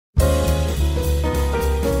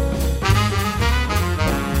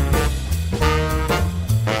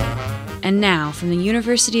And now, from the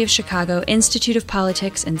University of Chicago Institute of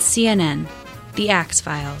Politics and CNN, The Axe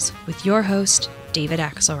Files, with your host, David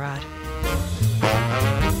Axelrod.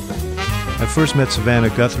 I first met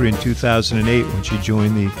Savannah Guthrie in 2008 when she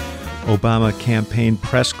joined the Obama campaign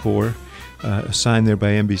press corps, assigned there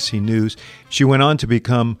by NBC News. She went on to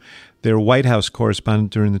become their White House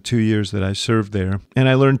correspondent during the 2 years that I served there. And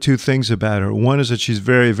I learned two things about her. One is that she's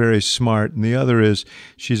very, very smart, and the other is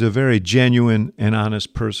she's a very genuine and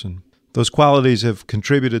honest person. Those qualities have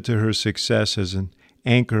contributed to her success as an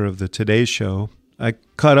anchor of the Today Show. I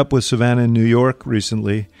caught up with Savannah in New York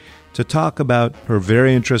recently to talk about her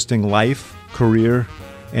very interesting life, career,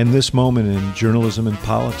 and this moment in journalism and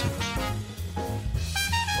politics.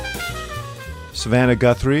 Savannah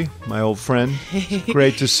Guthrie, my old friend,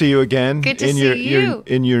 great to see you again. Good to see you.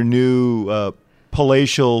 In your new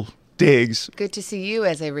palatial digs. Good to see you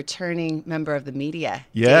as a returning member of the media,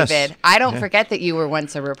 yes. David. I don't forget that you were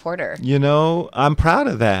once a reporter. You know, I'm proud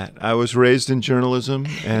of that. I was raised in journalism,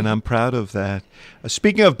 and I'm proud of that.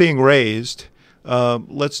 Speaking of being raised,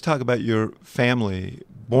 let's talk about your family.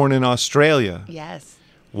 Born in Australia. Yes.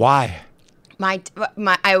 Why?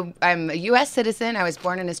 I'm a U.S. citizen. I was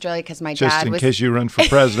born in Australia because my Just dad in was... case you run for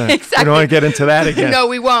president. Exactly. We don't want to get into that again. No,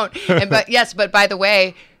 we won't. But by the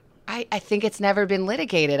way, I think it's never been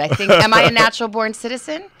litigated. Am I a natural born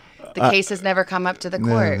citizen? The case has never come up to the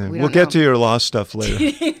court. No. We We'll get to your law stuff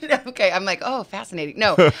later. Okay, I'm like, oh, fascinating.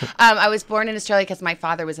 No, I was born in Australia because my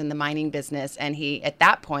father was in the mining business, and he, at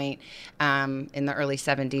that point, in the early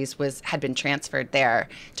 70s, had been transferred there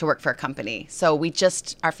to work for a company. So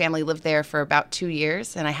our family lived there for about 2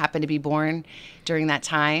 years, and I happened to be born during that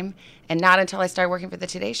time. And not until I started working for the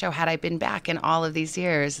Today Show had I been back in all of these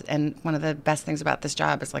years. And one of the best things about this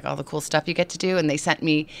job is like all the cool stuff you get to do. And they sent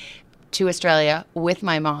me to Australia with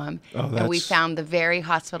my mom, and we found the very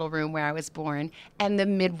hospital room where I was born and the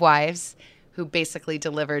midwives who basically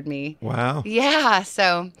delivered me. Wow. Yeah,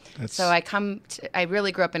 so I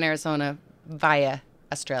really grew up in Arizona via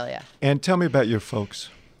Australia. And tell me about your folks.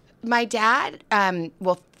 My dad,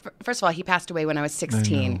 first of all, he passed away when I was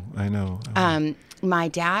 16. I know. My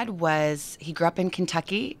dad he grew up in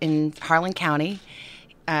Kentucky, in Harlan County.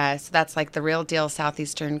 So that's like the real deal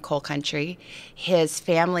southeastern coal country. His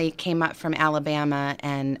family came up from Alabama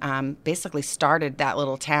and basically started that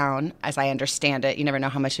little town, as I understand it. You never know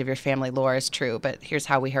how much of your family lore is true, but here's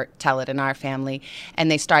how we tell it in our family.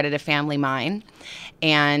 And they started a family mine.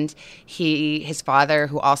 And his father,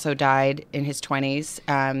 who also died in his 20s,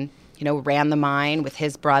 ran the mine with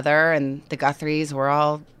his brother, and the Guthries were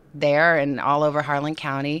all there and all over Harlan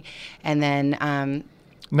County. And then...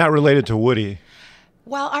 Not related to Woody.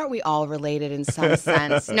 Well, aren't we all related in some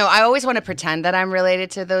sense? No, I always want to pretend that I'm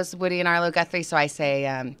related to those Woody and Arlo Guthrie, so I say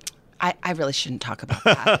I really shouldn't talk about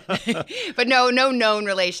that. But no known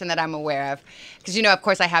relation that I'm aware of. Because, of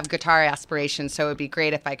course, I have guitar aspirations, so it would be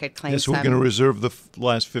great if I could claim Yes, some. we're going to reserve the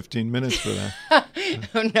last 15 minutes for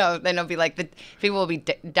that. No, then it'll be like people will be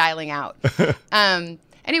dialing out.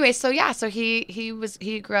 Anyway, so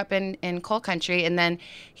he grew up in coal country, and then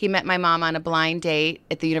he met my mom on a blind date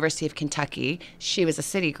at the University of Kentucky. She was a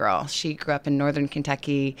city girl. She grew up in northern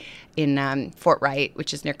Kentucky in Fort Wright,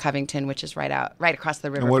 which is near Covington, which is right across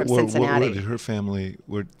the river from Cincinnati. What did her family,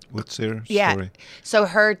 what's their story? Yeah, so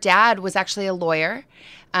her dad was actually a lawyer.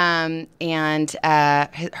 And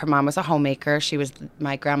her mom was a homemaker.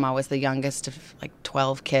 My grandma was the youngest of like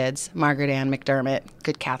 12 kids, Margaret Ann McDermott,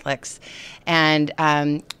 good Catholics. And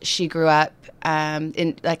she grew up,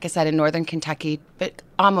 like I said, in northern Kentucky, but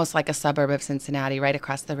almost like a suburb of Cincinnati, right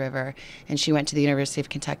across the river. And she went to the University of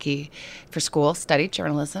Kentucky for school, studied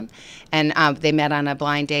journalism. And they met on a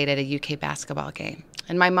blind date at a UK basketball game.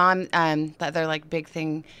 And my mom, the other like big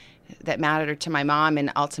thing that mattered to my mom and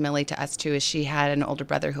ultimately to us too is she had an older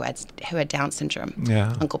brother who had Down syndrome,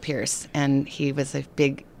 Uncle Pierce, and he was a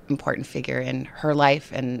big important figure in her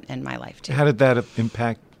life and my life too. How did that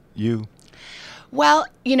impact you? Well,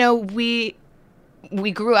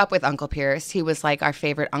 we grew up with Uncle Pierce. He was like our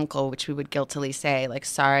favorite uncle, which we would guiltily say, like,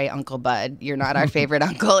 sorry, Uncle Bud, you're not our favorite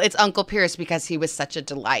uncle. It's Uncle Pierce because he was such a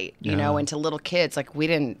delight, you know, and to little kids, like, we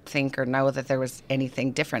didn't think or know that there was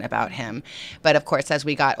anything different about him. But of course, as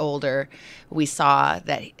we got older, we saw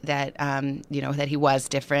that he was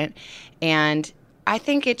different. And I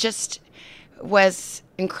think it just was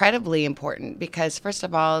incredibly important because, first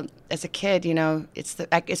of all, as a kid, it's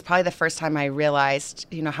probably the first time I realized,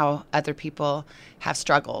 how other people have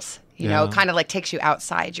struggles. It kind of like takes you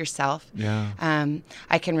outside yourself. Yeah.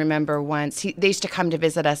 I can remember once they used to come to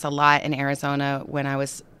visit us a lot in Arizona when I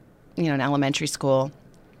was, in elementary school.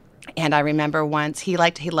 And I remember once he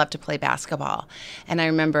loved to play basketball. And I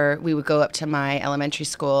remember we would go up to my elementary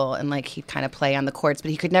school and like he'd kind of play on the courts,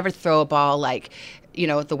 but he could never throw a ball like,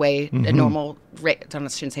 the way a normal, I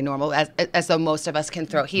shouldn't say normal, as though most of us can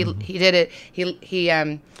throw. He did it.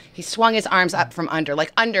 He swung his arms up from under,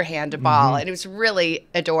 like underhand a ball, and it was really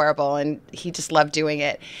adorable. And he just loved doing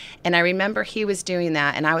it. And I remember he was doing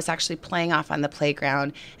that, and I was actually playing off on the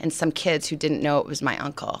playground, and some kids who didn't know it was my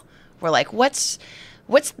uncle were like, what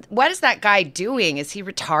is that guy doing? Is he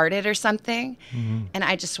retarded or something? And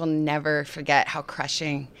I just will never forget how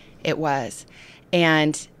crushing it was.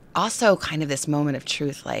 And also kind of this moment of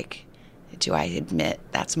truth, like, do I admit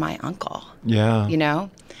that's my uncle? Yeah.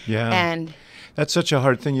 Yeah. And that's such a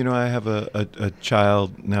hard thing. I have a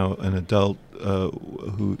child now, an adult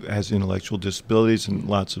who has intellectual disabilities and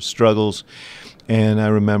lots of struggles. And I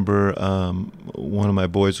remember one of my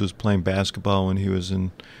boys was playing basketball when he was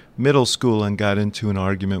in middle school and got into an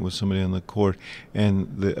argument with somebody on the court,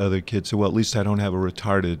 and the other kid said, well, at least I don't have a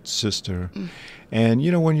retarded sister. And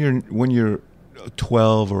when you're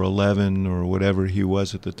 12 or 11 or whatever he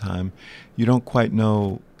was at the time, you don't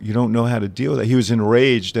know how to deal with that. He was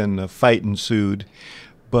enraged and a fight ensued,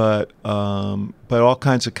 but all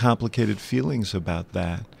kinds of complicated feelings about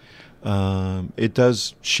that. It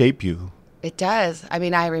does shape you. It does. I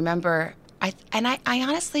mean, I remember, I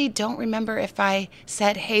honestly don't remember if I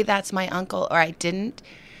said, hey, that's my uncle, or I didn't.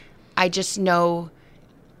 I just know,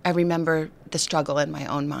 I remember the struggle in my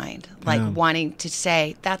own mind, like wanting to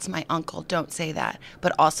say, that's my uncle, don't say that,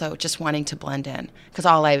 but also just wanting to blend in,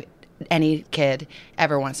 because any kid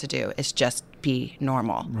ever wants to do is just be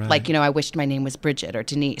normal. Right. Like, I wished my name was Bridget or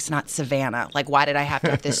Denise, not Savannah. Like, why did I have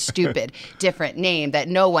to have this stupid different name that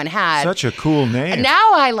no one had? Such a cool name.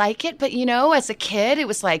 Now I like it, but as a kid, it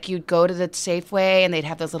was like you'd go to the Safeway and they'd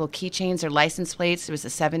have those little keychains or license plates. It was the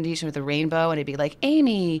 70s with a rainbow, and it'd be like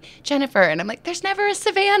Amy, Jennifer, and I'm like, there's never a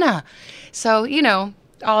Savannah. So,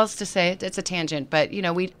 all is to say, it's a tangent, but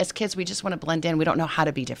we as kids, we just want to blend in. We don't know how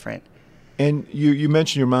to be different. And you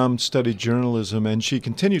mentioned your mom studied journalism, and she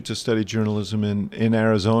continued to study journalism in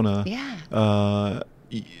Arizona. Yeah.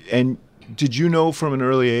 And did you know from an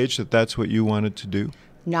early age that that's what you wanted to do?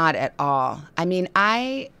 Not at all. I mean,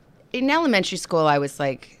 in elementary school, I was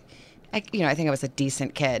like, I think I was a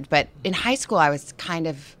decent kid. But in high school, I was kind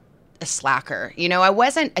of a slacker. I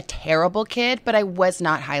wasn't a terrible kid, but I was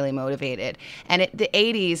not highly motivated. And the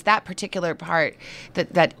 80s, that particular part,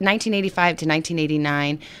 that 1985 to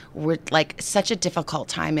 1989 were like such a difficult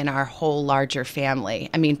time in our whole larger family.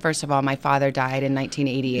 I mean, first of all, my father died in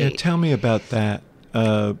 1988. Yeah, tell me about that.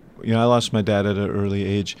 I lost my dad at an early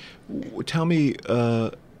age. Tell me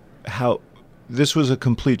how this was a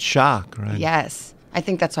complete shock, right? Yes. I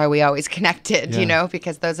think that's why we always connected,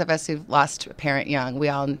 because those of us who've lost a parent young, we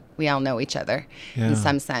all know each other in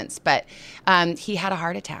some sense. But he had a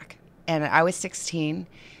heart attack, and I was 16.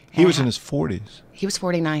 He was in his 40s. He was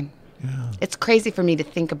 49. Yeah. It's crazy for me to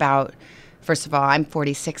think about. First of all, I'm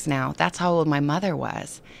 46 now. That's how old my mother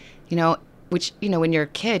was. Which, when you're a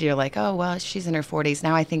kid, you're like, oh, well, she's in her 40s.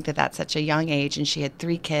 Now I think that that's such a young age, and she had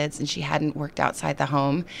 3 kids, and she hadn't worked outside the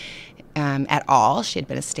home at all. She had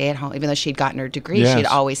been a stay-at-home. Even though she'd gotten her degree, Yes. she had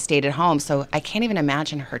always stayed at home. So I can't even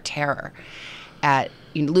imagine her terror at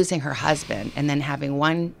losing her husband and then having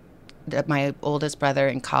my oldest brother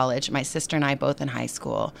in college, my sister and I both in high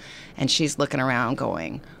school, and she's looking around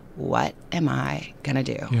going, what am I going to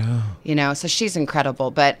do? Yeah. So she's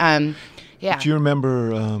incredible. But, yeah. Do you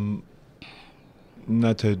remember,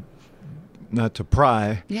 not to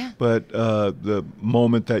pry, but the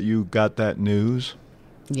moment that you got that news?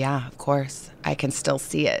 Yeah, of course. I can still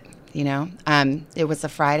see it, It was a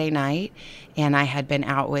Friday night, and I had been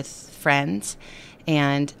out with friends,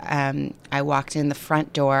 and I walked in the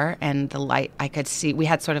front door, and the light, I could see, we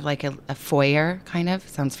had sort of like a foyer, kind of,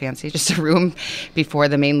 sounds fancy, just a room before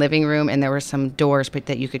the main living room, and there were some doors but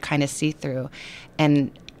that you could kind of see through.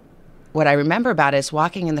 And what I remember about it is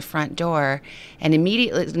walking in the front door and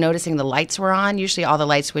immediately noticing the lights were on. Usually all the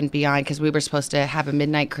lights wouldn't be on because we were supposed to have a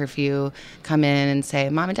midnight curfew, come in and say,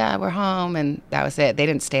 Mom and Dad, we're home. And that was it. They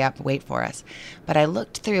didn't stay up and wait for us. But I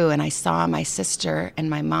looked through and I saw my sister and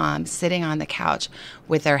my mom sitting on the couch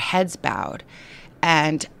with their heads bowed.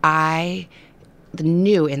 And I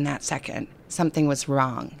knew in that second something was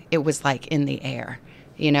wrong. It was like in the air,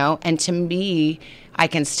 And to me, I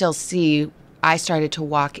can still see, I started to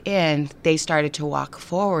walk in, they started to walk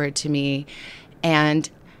forward to me, and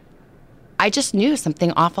I just knew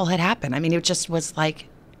something awful had happened. I mean, it just was like,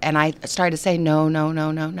 and I started to say, no, no,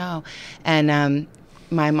 no, no, no. And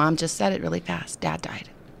my mom just said it really fast, Dad died.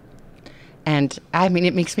 And I mean,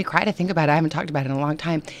 it makes me cry to think about it. I haven't talked about it in a long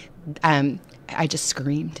time. I just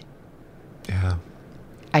screamed. Yeah.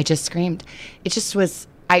 I just screamed. It just was,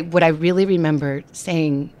 what I really remember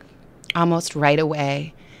saying almost right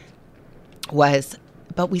away was,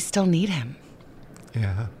 but we still need him.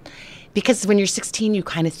 Yeah. Because when you're 16, you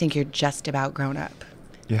kind of think you're just about grown up.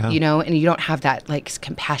 Yeah. You know, and you don't have that like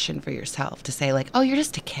compassion for yourself to say like, oh, you're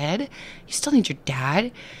just a kid. You still need your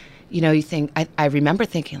dad. You know, you think, I remember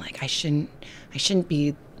thinking like, I shouldn't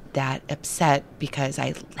be that upset because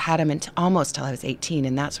I had him almost till I was 18,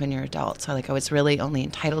 and that's when you're adult. So like I was really only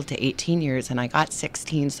entitled to 18 years and I got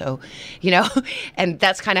 16. So, you know, and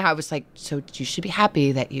that's kind of how I was like, so you should be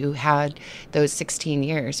happy that you had those 16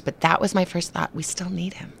 years. But that was my first thought. We still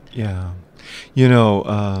need him. Yeah. You know,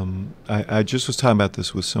 I just was talking about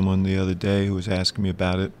this with someone the other day who was asking me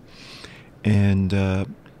about it. And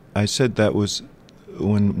I said that was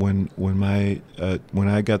when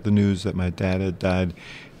I got the news that my dad had died,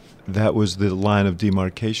 that was the line of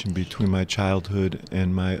demarcation between my childhood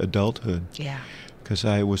and my adulthood. Yeah. Because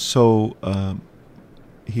I was so,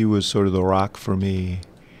 he was sort of the rock for me.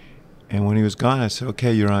 And when he was gone, I said,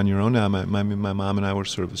 okay, you're on your own now. My mom and I were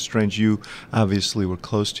sort of estranged. You obviously were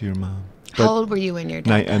close to your mom. How old were you when your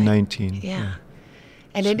dad died? 19. Yeah.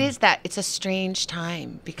 And so, it's a strange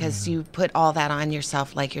time because you put all that on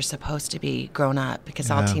yourself like you're supposed to be grown up, because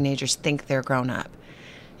all teenagers think they're grown up.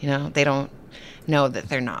 You know, they don't know that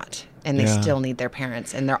they're not, and they still need their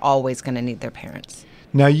parents, and they're always going to need their parents.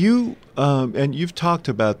 Now you, and you've talked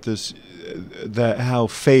about this, that how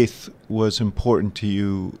faith was important to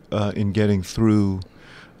you in getting through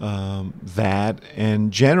that,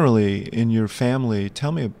 and generally in your family.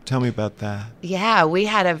 Tell me about that. Yeah, we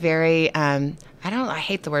had a very, I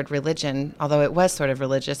hate the word religion, although it was sort of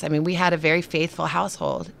religious. I mean, we had a very faithful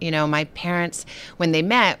household. You know, my parents, when they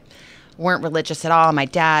met, weren't religious at all. My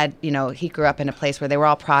dad, you know, he grew up in a place where they were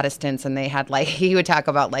all Protestants, and they had like, he would talk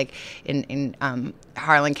about like in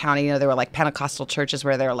Harlan County, you know, there were like Pentecostal churches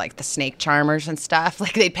where there were like the snake charmers and stuff.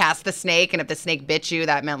 Like they'd pass the snake, and if the snake bit you,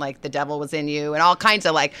 that meant like the devil was in you, and all kinds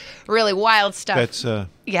of like really wild stuff.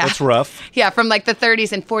 That's rough. Yeah, from like the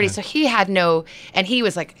 30s and 40s. Yeah. So he had and he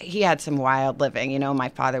was like, he had some wild living. You know, my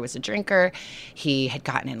father was a drinker. He had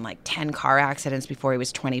gotten in like 10 car accidents before he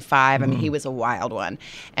was 25. I mean, he was a wild one.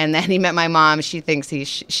 And then he met my mom. I think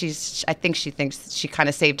she thinks she kind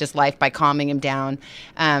of saved his life by calming him down.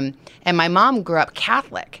 And my mom grew up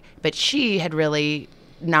Catholic, but she had really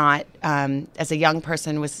not, as a young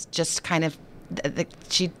person, was just kind of,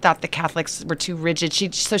 she thought the Catholics were too rigid.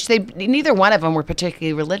 Neither one of them were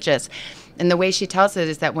particularly religious. And the way she tells it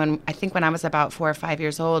is that when I was about 4 or 5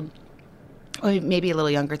 years old, or maybe a little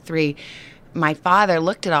younger, 3, my father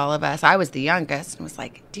looked at all of us. I was the youngest, and was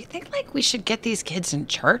like, do you think like we should get these kids in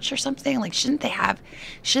church or something? Like, shouldn't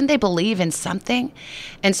they believe in something?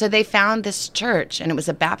 And so they found this church, and it was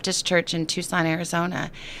a Baptist church in Tucson,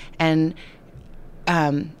 Arizona. And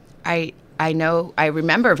I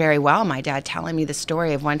remember very well my dad telling me the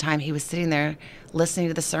story of one time he was sitting there listening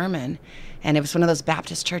to the sermon, and it was one of those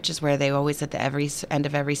Baptist churches where they always, at the end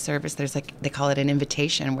of every service, there's like, they call it an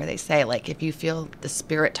invitation, where they say like, if you feel the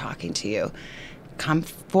Spirit talking to you, come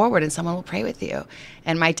forward and someone will pray with you.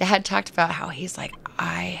 And my dad talked about how he's like,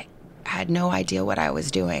 I had no idea what I was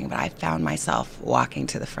doing, but I found myself walking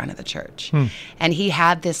to the front of the church. And he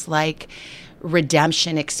had this like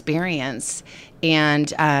redemption experience, and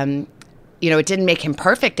you know, it didn't make him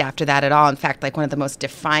perfect after that at all. In fact, like one of the most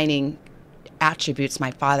defining attributes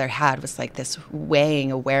my father had was like this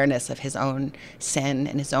weighing awareness of his own sin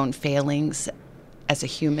and his own failings as a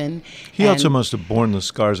human. He also must have borne the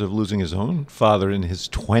scars of losing his own father in his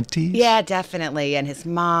 20s. Yeah, definitely. And his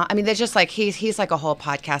mom. I mean, there's just like, he's like a whole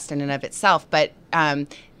podcast in and of itself. But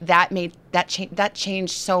that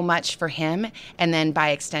changed so much for him, and then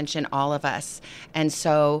by extension, all of us. And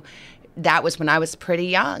so that was when I was pretty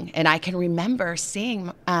young, and I can remember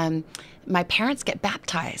seeing my parents get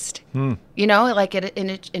baptized. You know, like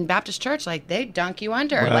in Baptist church, like they dunk you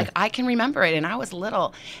under. Right. Like I can remember it, and I was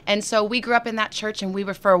little, and so we grew up in that church, and we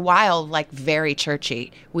were for a while like very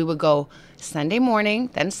churchy. We would go Sunday morning,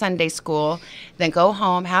 then Sunday school, then go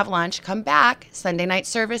home, have lunch, come back, Sunday night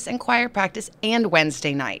service and choir practice, and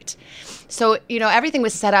Wednesday night. So, you know, everything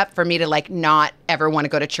was set up for me to like not ever want to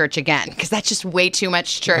go to church again, because that's just way too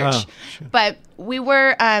much church. Oh, sure. But we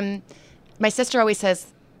were, my sister always says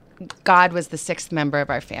God was the 6th member of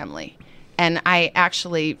our family. And I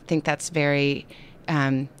actually think that's very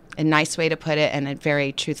a nice way to put it, and a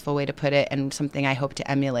very truthful way to put it, and something I hope to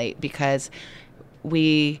emulate, because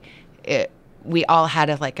we all had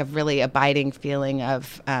a really abiding feeling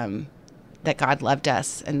of that God loved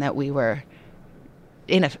us, and that we were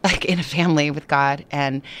in a family with God.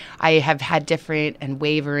 And I have had different and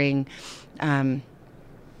wavering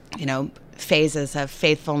phases of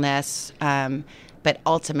faithfulness. But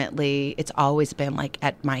ultimately, it's always been like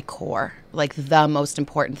at my core, like the most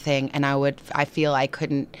important thing. And I feel I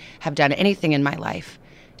couldn't have done anything in my life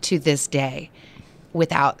to this day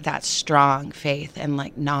without that strong faith and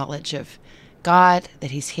like knowledge of God,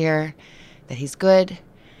 that he's here, that he's good,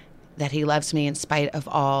 that he loves me in spite of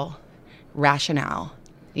all rationale,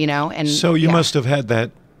 And so you must have had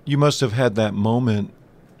that moment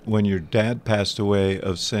when your dad passed away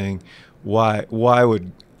of saying, why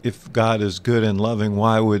would, if God is good and loving,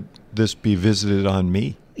 why would this be visited on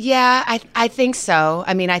me? Yeah, I think so.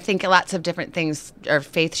 I mean, I think lots of different things are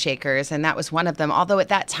faith shakers, and that was one of them. Although at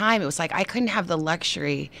that time, it was like I couldn't have the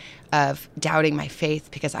luxury of doubting my faith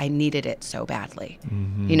because I needed it so badly.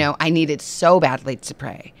 Mm-hmm. I needed so badly to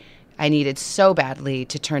pray. I needed so badly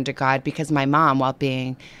to turn to God because my mom, while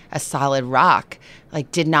being a solid rock,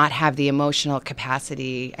 like did not have the emotional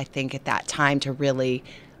capacity, I think, at that time to really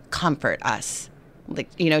comfort us. Like,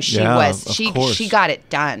 she got it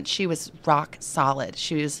done. She was rock solid.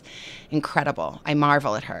 She was incredible. I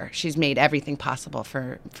marvel at her. She's made everything possible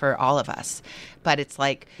for all of us. But it's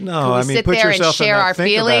like, can we sit there and share our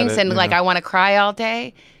feelings and like, I want to cry all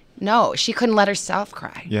day? No, she couldn't let herself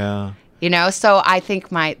cry. Yeah. So I think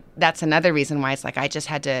that's another reason why it's like, I just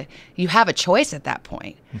had to, you have a choice at that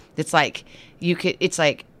point. It's like, you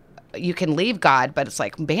can leave God, but it's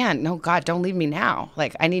like, man, no, God, don't leave me now.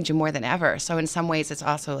 Like, I need you more than ever. So in some ways, it's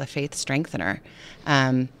also a faith strengthener.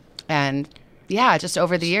 And yeah, just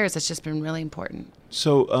over the years, it's just been really important.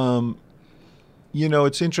 So,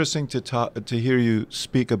 it's interesting to hear you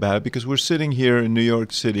speak about it because we're sitting here in New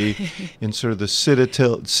York City in sort of the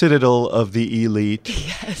citadel of the elite.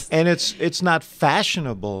 Yes. And it's not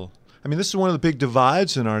fashionable. I mean, this is one of the big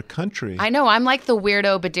divides in our country. I know. I'm like the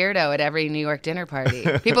weirdo Badirdo at every New York dinner party.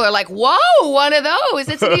 People are like, whoa, one of those.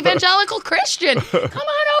 It's an evangelical Christian. Come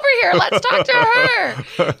on over here. Let's talk to her.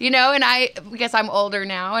 And I guess I'm older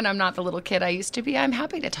now and I'm not the little kid I used to be. I'm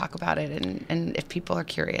happy to talk about it and if people are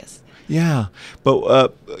curious. Yeah.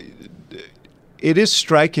 But it is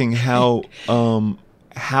striking how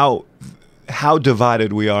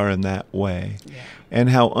divided we are in that way, and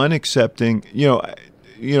how unaccepting,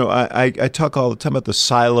 I talk all the time about the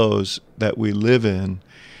silos that we live in,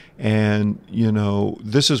 and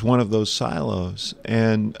this is one of those silos.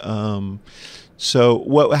 And so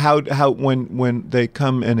when they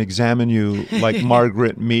come and examine you like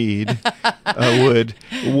Margaret Mead would,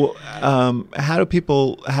 how do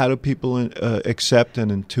people accept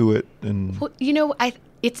and intuit and? Well,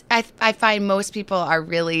 I find most people are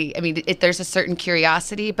really. I mean, there's a certain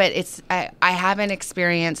curiosity, but I haven't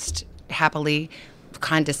experienced happily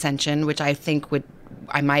condescension, which I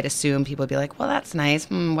might assume people would be like, well, that's nice.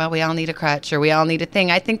 Well, we all need a crutch or we all need a thing.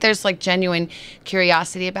 I think there's like genuine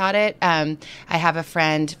curiosity about it. I have a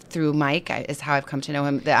friend through Mike, is how I've come to know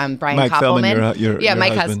him, Brian Mike Koppelman. Feldman, your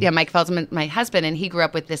husband. Mike Feldman, my husband. And he grew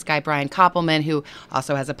up with this guy, Brian Koppelman, who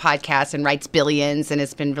also has a podcast and writes billions and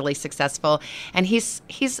has been really successful. And he's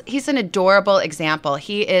an adorable example.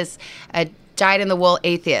 He is a dyed-in-the-wool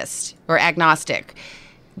atheist or agnostic.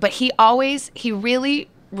 But he really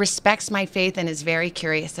respects my faith and is very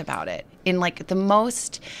curious about it in like the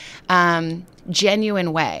most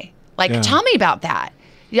genuine way. Like, tell me about that.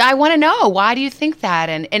 Yeah, I want to know. Why do you think that?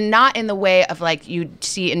 And not in the way of like you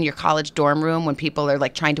see in your college dorm room when people are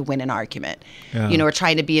like trying to win an argument, or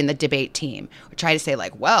trying to be in the debate team, or try to say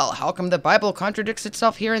like, well, how come the Bible contradicts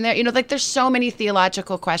itself here and there? Like there's so many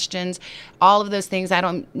theological questions, all of those things. I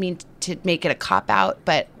don't mean to make it a cop-out,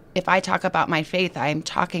 but if I talk about my faith, I'm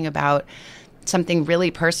talking about something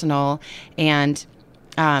really personal, and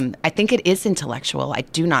I think it is intellectual. I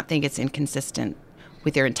do not think it's inconsistent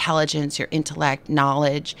with your intelligence, your intellect,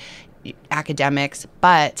 knowledge, academics,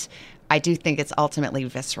 but I do think it's ultimately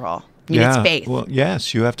visceral. I mean, it's faith. Well,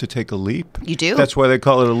 yes, you have to take a leap. You do. That's why they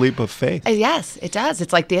call it a leap of faith. Yes, it does.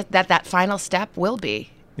 It's like that final step will be.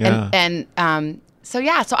 Yeah. So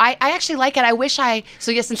I actually like it. In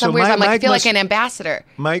some ways I feel like an ambassador.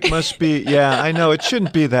 Mike must be, I know, it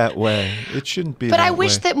shouldn't be that way. It shouldn't be that way. But I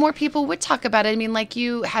wish that more people would talk about it. I mean, like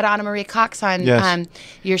you had Anna Marie Cox on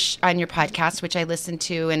your podcast, which I listened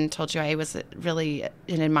to and told you I was really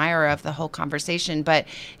an admirer of the whole conversation. But,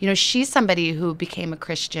 she's somebody who became a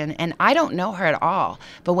Christian, and I don't know her at all.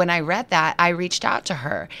 But when I read that, I reached out to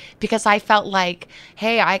her because I felt like,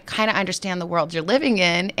 hey, I kind of understand the world you're living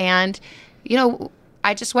in, and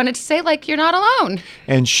I just wanted to say, like, you're not alone.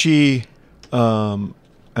 And she,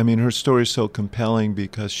 her story is so compelling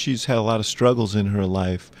because she's had a lot of struggles in her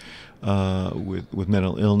life with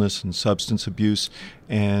mental illness and substance abuse.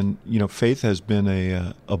 And, faith has been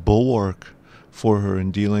a bulwark for her in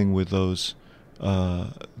dealing with those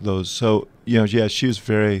those. So yeah, she was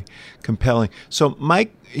very compelling. So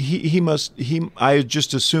Mike, I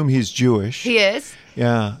just assume he's Jewish. He is.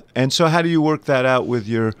 Yeah, and so how do you work that out with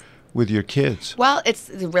your kids? Well, it's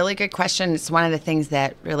a really good question. It's one of the things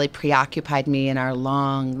that really preoccupied me in our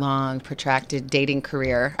long, protracted dating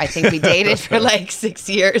career. I think we dated for like 6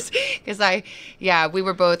 years because we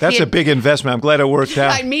were both. That's a big investment. I'm glad it worked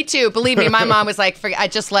out. Me too. Believe me, my mom was like,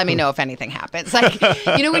 just let me know if anything happens. Like,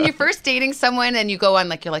 when you're first dating someone and you go on,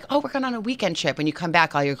 like, you're like, oh, we're going on a weekend trip. When you come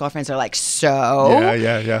back, all your girlfriends are like, so?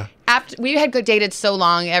 Yeah. After we had dated so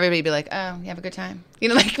long, everybody would be like, oh, you have a good time?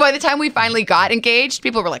 Like by the time we finally got engaged,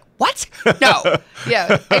 people were like, what? No.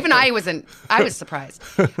 Yeah. Even I was surprised.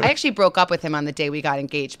 I actually broke up with him on the day we got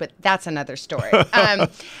engaged, but that's another story.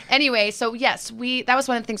 Anyway, so yes, that was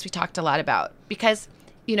one of the things we talked a lot about because,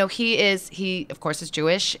 he of course is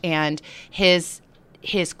Jewish and his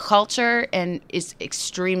culture is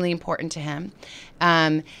extremely important to him.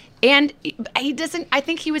 And he doesn't, I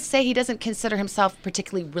think he would say he doesn't consider himself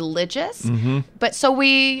particularly religious. Mm-hmm. But so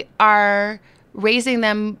we are raising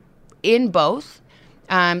them in both.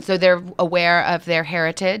 So they're aware of their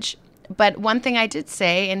heritage. But one thing I did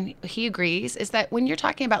say, and he agrees, is that when you're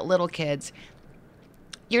talking about little kids,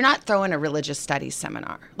 you're not throwing a religious studies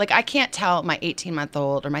seminar. Like I can't tell my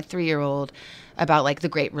 18-month-old or my 3-year-old about like the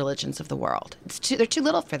great religions of the world. They're too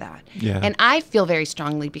little for that. Yeah. And I feel very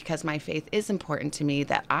strongly because my faith is important to me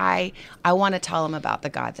that I want to tell them about the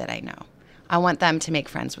God that I know. I want them to make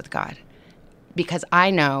friends with God because I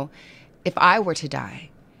know if I were to die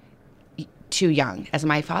too young, as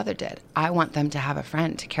my father did, I want them to have a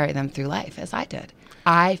friend to carry them through life as I did.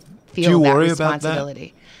 I feel that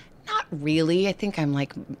responsibility. Not really. I think I'm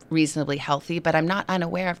like reasonably healthy, but I'm not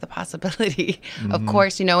unaware of the possibility. Mm-hmm. Of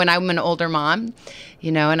course, and I'm an older mom,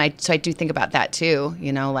 and so I do think about that too.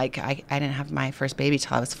 Like I didn't have my first baby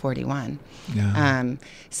till I was 41. Yeah.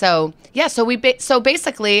 So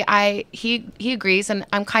basically, he agrees, and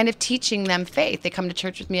I'm kind of teaching them faith. They come to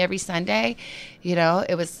church with me every Sunday.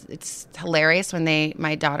 It's hilarious when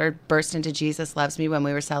my daughter burst into Jesus Loves Me when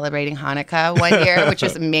we were celebrating Hanukkah one year, which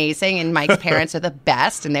was amazing. And Mike's parents are the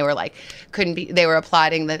best, and they were like, they were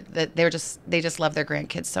applauding that they just love their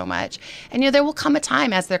grandkids so much. And there will come a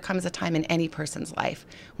time, as there comes a time in any person's life,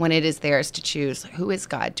 when it is theirs to choose who is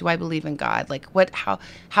God. Do I believe in God? Like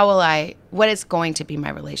what is going to be my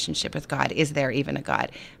relationship with God? Is there even a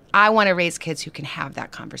God? I want to raise kids who can have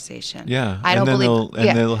that conversation. Yeah,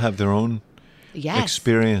 they'll have their own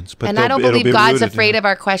experience. But I don't believe God's afraid of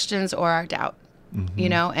our questions or our doubt.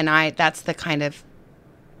 Mm-hmm. And that's the kind of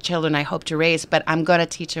children I hope to raise. But I'm going to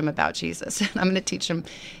teach them about Jesus. I'm going to teach them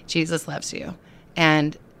Jesus loves you,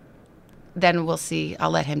 and then we'll see. I'll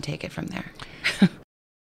let him take it from there.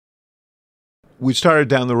 We started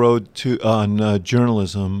down the road on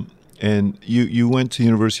journalism, and you went to the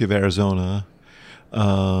University of Arizona.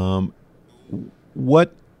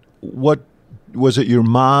 What was it? Your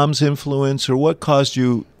mom's influence, or what caused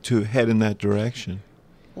you to head in that direction?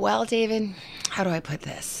 Well, David, how do I put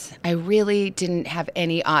this? I really didn't have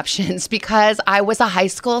any options because I was a high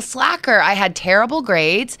school slacker. I had terrible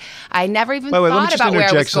grades. I never even thought about where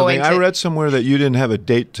I was going to. I read somewhere that you didn't have a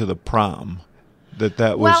date to the prom.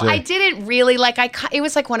 That was. Well, I didn't really it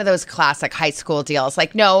was like one of those classic high school deals.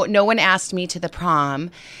 Like, no one asked me to the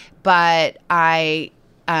prom, but I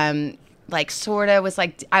sort of was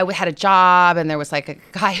like, I had a job, and there was like a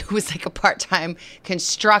guy who was like a part-time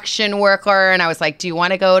construction worker, and I was like, do you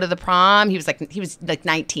want to go to the prom? He was like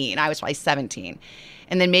 19. I was probably 17.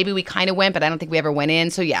 And then maybe we kind of went, but I don't think we ever went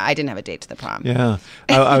in. So yeah, I didn't have a date to the prom. Yeah.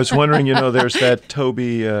 I was wondering, there's that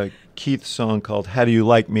Toby Keith song called How Do You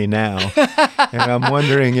Like Me Now? And I'm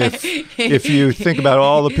wondering if you think about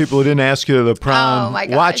all the people who didn't ask you to the prom,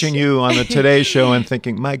 watching you on the Today Show and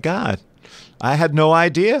thinking, my God, I had no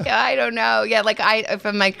idea. Yeah, I don't know. Yeah,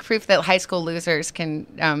 from my proof that high school losers can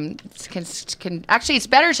actually, it's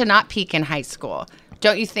better to not peak in high school.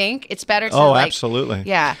 Don't you think? It's better to absolutely.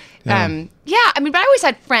 Yeah. I mean, but I always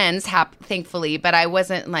had friends, thankfully, but I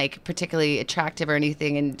wasn't like particularly attractive or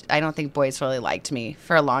anything, and I don't think boys really liked me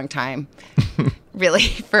for a long time. Really,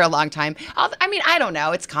 for a long time. I don't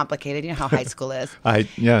know. It's complicated. You know how high school is. I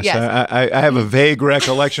have a vague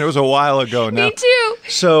recollection. It was a while ago now. Me too.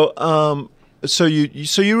 So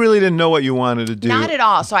you really didn't know what you wanted to do? Not at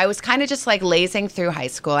all. So I was kind of just like lazing through high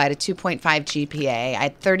school. I had a 2.5 GPA. I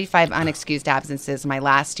had 35 unexcused absences my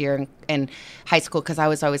last year in high school because I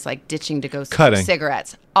was always like ditching to go Cutting. smoke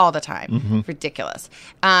cigarettes all the time. Ridiculous.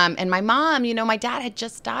 And my mom, my dad had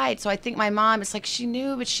just died. So I think my mom, it's like she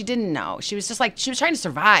knew, but she didn't know. She was just like, she was trying to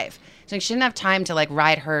survive. So she didn't have time to like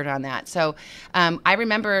ride herd on that. So I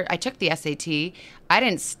remember I took the SAT. I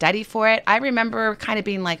didn't study for it. I remember kind of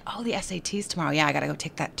being like, oh, the SAT's tomorrow. Yeah, I got to go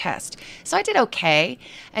take that test. So I did okay.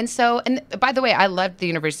 And by the way, I loved the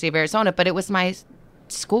University of Arizona, but it was my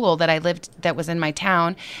school that I lived, that was in my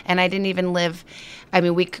town. And I didn't even live, we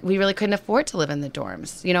really couldn't afford to live in the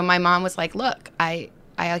dorms. My mom was like, look, I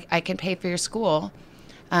can pay for your school.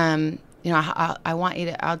 I want you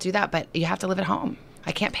to, I'll do that, but you have to live at home.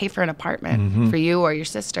 I can't pay for an apartment for you or your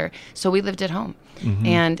sister. So we lived at home.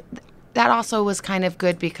 And that also was kind of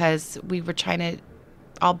good because we were trying to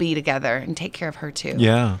all be together and take care of her too.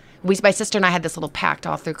 Yeah. My sister and I had this little pact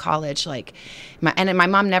all through college, and my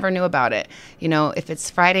mom never knew about it. If it's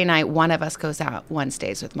Friday night, one of us goes out, one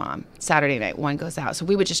stays with mom. Saturday night, one goes out. So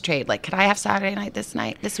we would just trade. Like, could I have Saturday night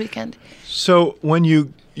this weekend? So when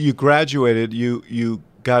you graduated, you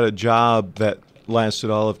got a job that lasted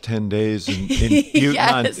all of 10 days in Butte,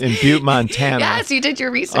 Yes. in Butte, Montana. Yes, you did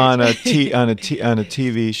your research. On a TV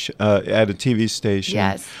at a TV station.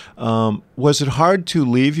 Yes. Was it hard to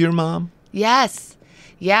leave your mom? Yes.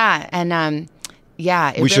 Yeah. And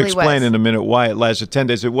it we should really explain was. in a minute why it lasted 10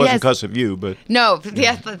 days. It wasn't Yes. because of you, but No,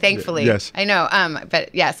 yes, thankfully. Yes. I know.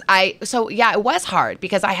 But yes, it was hard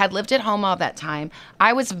because I had lived at home all that time.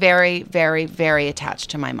 I was very, very, very attached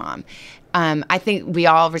to my mom. I think we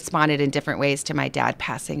all responded in different ways to my dad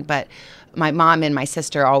passing, but my mom and my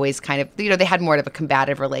sister always kind of, they had more of a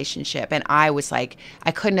combative relationship. And I was like,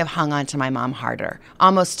 I couldn't have hung on to my mom harder,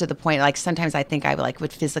 almost to the point, like sometimes I think I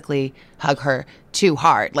would physically hug her too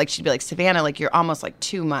hard. Like she'd be like, Savannah, like you're almost like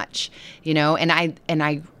too much, and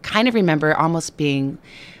I kind of remember almost being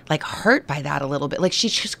like hurt by that a little bit. Like she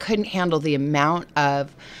just couldn't handle the amount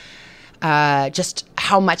of just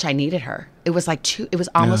how much I needed her. It was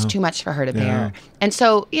almost too much for her to bear. And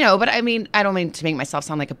so, but I don't mean to make myself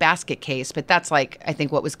sound like a basket case, but that's I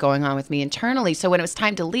think what was going on with me internally. So when it was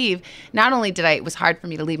time to leave, not only it was hard for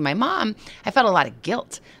me to leave my mom, I felt a lot of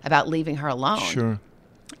guilt about leaving her alone. sure.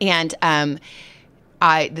 And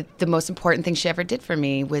the most important thing she ever did for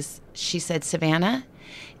me was she said, Savannah,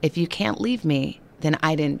 if you can't leave me, then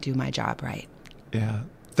I didn't do my job right. Yeah.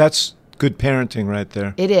 That's good parenting right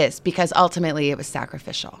there. It is, because ultimately it was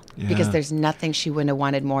sacrificial. Yeah. Because there's nothing she wouldn't have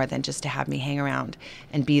wanted more than just to have me hang around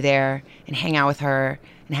and be there and hang out with her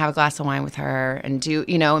and have a glass of wine with her and do,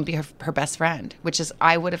 and be her best friend, which is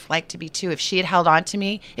I would have liked to be too if she had held on to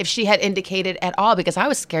me, if she had indicated at all, because I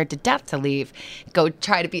was scared to death to leave, go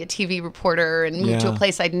try to be a TV reporter and move to a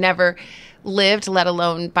place I'd never lived, let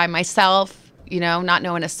alone by myself, not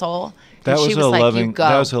knowing a soul. That and was she was like, loving. you go.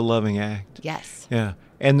 That was a loving act. Yes. Yeah.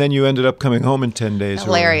 And then you ended up coming home in 10 days.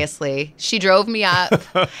 Hilariously. She drove me up.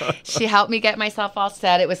 She helped me get myself all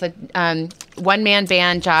set. It was a one-man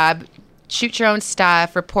band job, shoot your own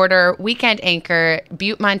stuff, reporter, weekend anchor,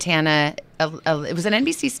 Butte, Montana. It was an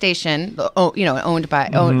NBC station, owned by,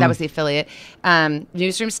 that was the affiliate.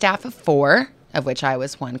 Newsroom staff of 4, of which I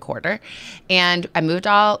was 1/4. And I moved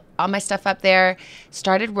all my stuff up there,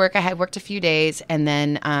 started work. I had worked a few days, and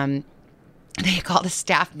then they called a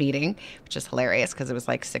staff meeting, which is hilarious because it was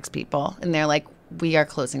like 6 people. And they're like, we are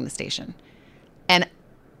closing the station. And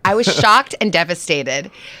I was shocked and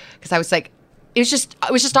devastated because I was like, it was just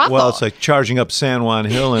awful. Well, it's like charging up San Juan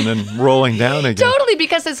Hill and then rolling down again. Totally,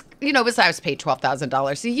 because I was paid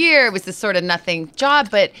 $12,000 a year. It was this sort of nothing job,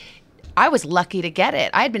 but I was lucky to get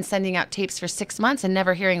it. I had been sending out tapes for 6 months and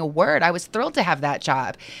never hearing a word. I was thrilled to have that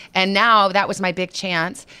job. And now that was my big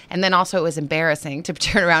chance. And then also it was embarrassing to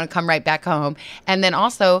turn around and come right back home. And then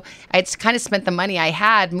also I'd kind of spent the money I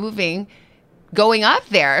had moving, going up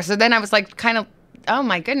there. So then I was like kind of, oh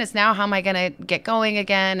my goodness, now how am I going to get going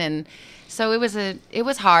again? And so it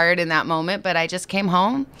was hard in that moment, but I just came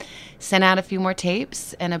home, sent out a few more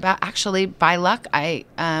tapes, and by luck, I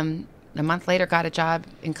a month later got a job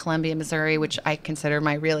in Columbia, Missouri, which I consider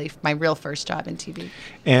my real first job in TV.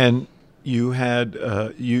 And you had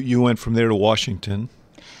you went from there to Washington.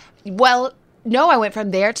 Well, no, I went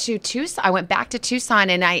from there to Tucson. I went back to Tucson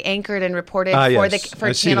and I anchored and reported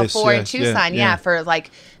for Channel 4 in Tucson, for like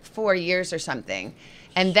 4 years or something.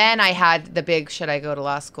 And then I had the big, should I go to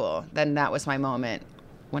law school? Then that was my moment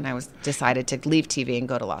when I decided to leave TV and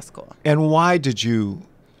go to law school. And why did you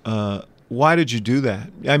do that?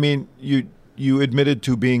 I mean, you admitted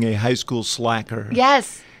to being a high school slacker.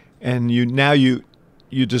 Yes. And you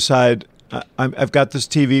decide, I've got this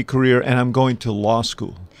TV career and I'm going to law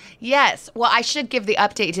school. Yes. Well, I should give the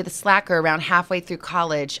update to the Slacker. Around halfway through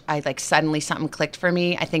college, I suddenly something clicked for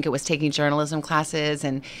me. I think it was taking journalism classes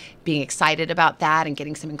and being excited about that and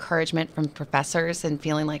getting some encouragement from professors and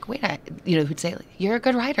feeling like, wait, who'd say, you're a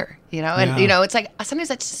good writer, and, it's like sometimes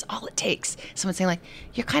that's just all it takes. Someone saying like,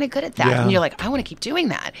 you're kind of good at that. Yeah. And you're like, I want to keep doing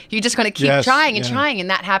that. You're just going to keep trying and trying. And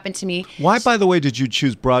that happened to me. Why, by the way, did you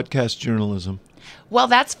choose broadcast journalism? Well,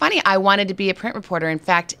 that's funny. I wanted to be a print reporter. In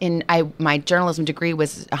fact, my journalism degree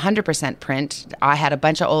was 100% print. I had a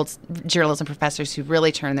bunch of old journalism professors who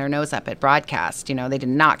really turned their nose up at broadcast. They did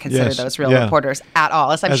not consider those real reporters at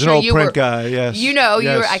all. As I'm As sure an old you print were, guy, yes. you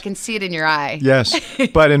were. I can see it in your eye. Yes,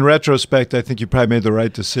 but in retrospect, I think you probably made the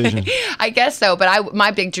right decision. I guess so. But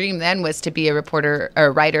my big dream then was to be a reporter or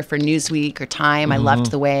a writer for Newsweek or Time. I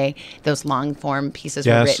loved the way those long form pieces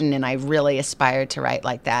were written, and I really aspired to write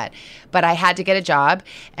like that. But I had to get a job,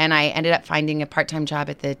 and I ended up finding a part-time job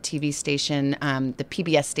at the TV station, the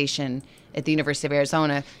PBS station at the University of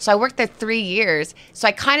Arizona. So I worked there 3 years. So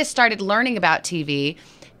I kind of started learning about TV.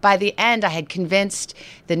 By the end, I had convinced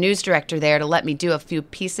the news director there to let me do a few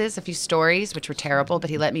stories, which were terrible, but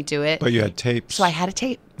he let me do it. But you had tapes. So I had a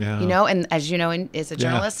tape, and as you know, as a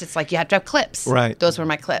journalist, it's like you have to have clips. Right. Those were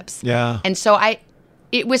my clips. Yeah. And so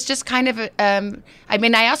it was just kind of,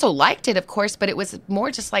 I also liked it, of course, but it was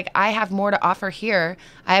more just like, I have more to offer here.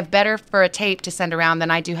 I have better for a tape to send around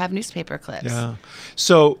than I do have newspaper clips. Yeah.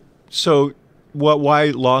 So why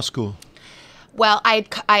law school? Well,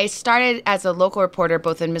 I started as a local reporter,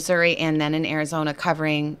 both in Missouri and then in Arizona,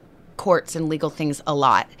 covering courts and legal things a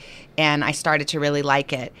lot. And I started to really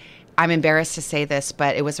like it. I'm embarrassed to say this,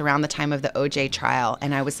 but it was around the time of the OJ trial,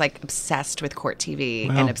 and I was obsessed with court TV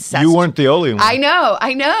and obsessed. You weren't the only one. I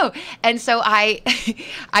know. And so I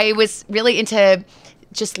was really into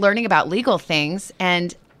just learning about legal things,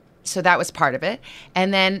 and so that was part of it.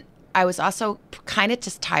 And then I was also kind of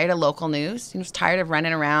just tired of local news. I was tired of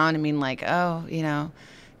running around.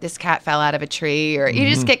 This cat fell out of a tree, or you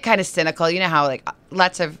just get kind of cynical. You know how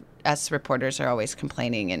lots of us reporters are always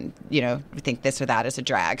complaining, and we think this or that is a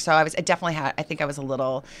drag. So I think I was a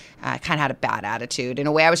little kind of had a bad attitude in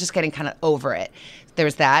a way. I was just getting kind of over it. There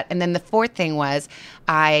was that, and then the fourth thing was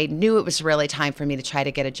I knew it was really time for me to try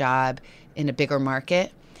to get a job in a bigger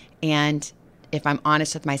market. And if I'm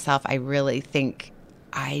honest with myself, I really think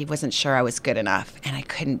I wasn't sure I was good enough, and I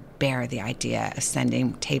couldn't bear the idea of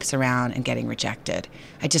sending tapes around and getting rejected.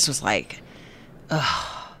 I just was like,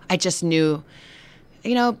 ugh. I just knew,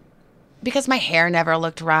 because my hair never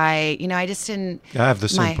looked right. I just didn't. I have the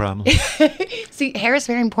same problem. See, hair is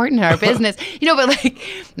very important in our business. But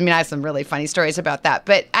I have some really funny stories about that.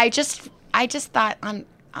 But I just thought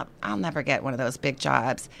I'll never get one of those big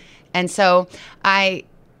jobs, and so I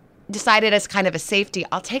decided as kind of a safety,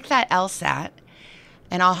 I'll take that LSAT.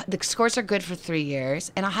 And the scores are good for 3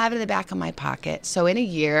 years, and I'll have it in the back of my pocket. So in a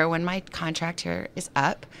year, when my contract here is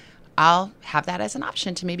up, I'll have that as an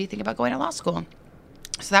option to maybe think about going to law school.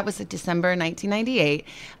 So that was in December 1998.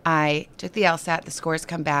 I took the LSAT. The scores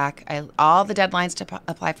come back. All the deadlines to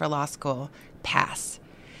apply for law school pass.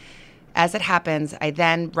 As it happens, I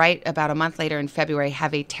then, right about a month later in February,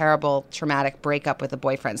 have a terrible, traumatic breakup with a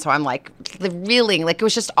boyfriend. So I'm reeling, it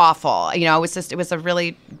was just awful. It was a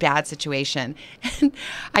really bad situation. And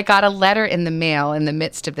I got a letter in the mail in the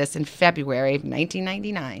midst of this in February of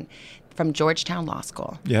 1999 from Georgetown Law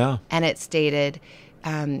School. Yeah. And it stated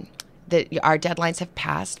that our deadlines have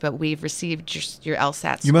passed, but we've received your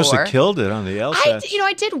LSAT score. You must have killed it on the LSAT.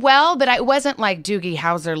 I did well, but I wasn't like Doogie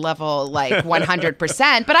Howser level,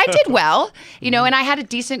 100%. But I did well, and I had a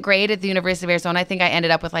decent grade at the University of Arizona. I think I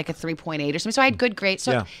ended up with a 3.8 or something. So I had good grades.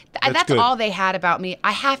 So that's good. all they had about me.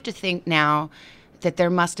 I have to think now that there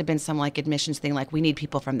must have been some admissions thing, we need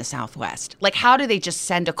people from the Southwest. How do they just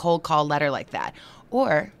send a cold call letter like that?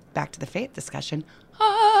 Or, back to the faith discussion,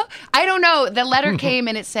 I don't know. The letter came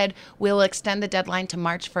and it said, we'll extend the deadline to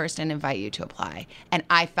March 1st and invite you to apply. And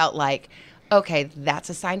I felt like, okay, that's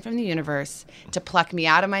a sign from the universe to pluck me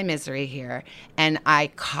out of my misery here. And I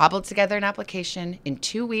cobbled together an application in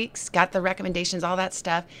 2 weeks, got the recommendations, all that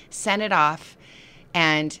stuff, sent it off.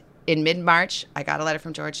 And in mid-March, I got a letter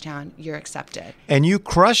from Georgetown. You're accepted. And you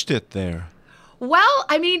crushed it there. Well,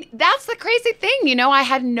 that's the crazy thing. I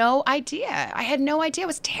had no idea. I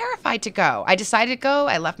was terrified to go. I decided to go.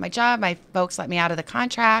 I left my job. My folks let me out of the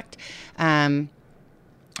contract.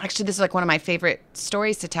 Actually, this is like one of my favorite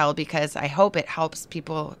stories to tell because I hope it helps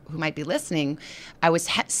people who might be listening. I was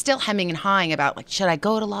still hemming and hawing about like, should I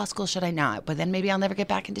go to law school? Should I not? But then maybe I'll never get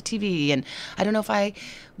back into TV. And I don't know if I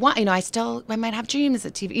want, I might have dreams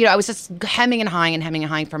at TV. I was just hemming and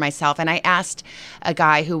hawing for myself. And I asked a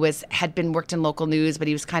guy who had worked in local news, but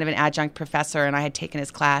he was kind of an adjunct professor and I had taken his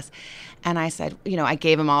class. And I said, I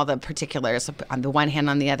gave him all the particulars on the one hand,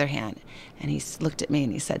 on the other hand. And he looked at me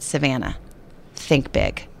and he said, Savannah, think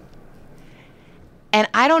big. And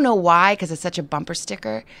I don't know why, because it's such a bumper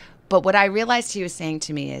sticker, but what I realized he was saying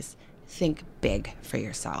to me is, think big for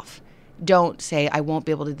yourself. Don't say, I won't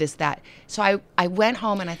be able to this, that. So I went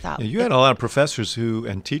home and I thought. Yeah, you had a lot of professors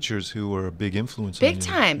and teachers who were a big influence on you. Big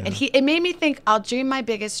time. Yeah. And it made me think, I'll dream my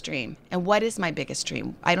biggest dream. And what is my biggest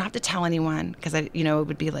dream? I don't have to tell anyone, because it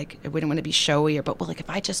would be like, I wouldn't want to be showy, but if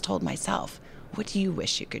I just told myself, what do you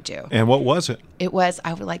wish you could do? And what was it? It was,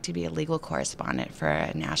 I would like to be a legal correspondent for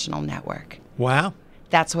a national network. Wow.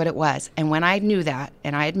 That's what it was. And when I knew that,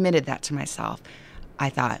 and I admitted that to myself, I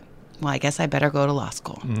thought, well, I guess I better go to law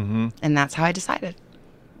school. Mm-hmm. And that's how I decided.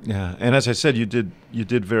 Yeah. And as I said, you did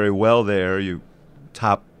very well there. You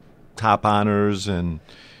top honors and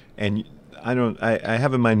I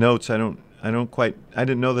have in my notes, I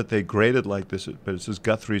didn't know that they graded like this, but it says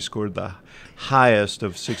Guthrie scored the highest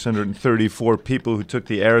of 634 people who took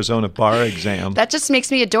the Arizona bar exam. That just makes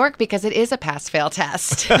me a dork because it is a pass-fail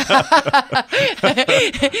test. That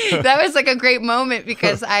was like a great moment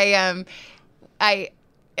because I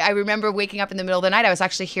remember waking up in the middle of the night. I was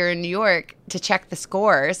actually here in New York to check the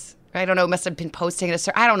scores. I don't know, it must have been posting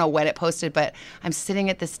I don't know when it posted, but I'm sitting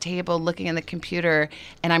at this table looking at the computer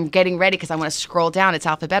and I'm getting ready because I want to scroll down. It's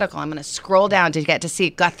alphabetical. I'm going to scroll down to get to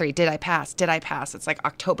see Guthrie. Did I pass? It's like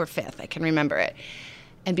October 5th. I can remember it.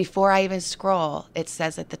 And before I even scroll, it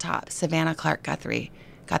says at the top, Savannah Clark Guthrie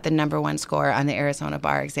got the #1 score on the Arizona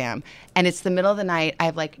bar exam. And it's the middle of the night. I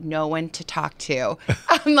have like no one to talk to.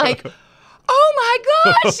 I'm like, oh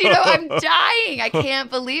my gosh, I'm dying. I can't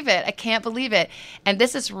believe it. And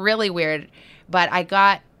this is really weird, but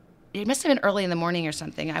it must have been early in the morning or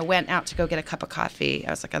something. I went out to go get a cup of coffee. I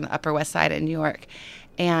was like on the Upper West Side of New York.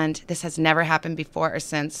 And this has never happened before or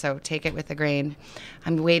since, so take it with a grain.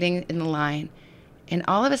 I'm waiting in the line. And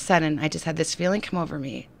all of a sudden, I just had this feeling come over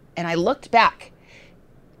me. And I looked back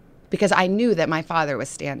because I knew that my father was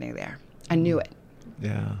standing there. I knew it.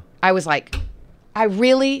 Yeah. I was like,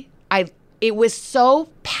 it was so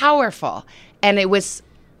powerful. And it was,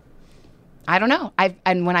 I don't know.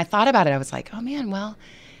 And when I thought about it, I was like, oh man, well,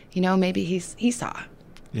 maybe he saw.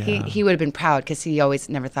 Yeah. He would have been proud because he always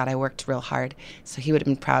never thought I worked real hard. So he would have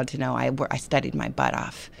been proud to know I studied my butt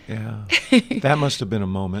off. Yeah. That must have been a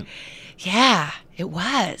moment. Yeah, it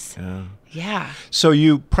was. Yeah. Yeah. So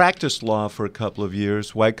you practiced law for a couple of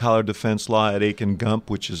years, white-collar defense law at Aiken Gump,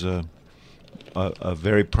 which is a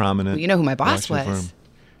very prominent. Well, you know who my boss was? Firm.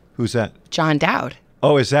 Who's that? John Dowd.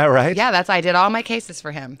 Oh, is that right? Yeah, I did all my cases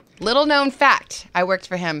for him. Little known fact, I worked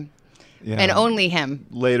for him. Yeah. And only him.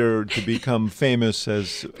 Later to become famous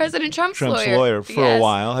as President Trump's lawyer for a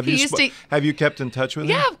while. Have you kept in touch with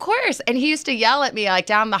him? Yeah, of course. And he used to yell at me like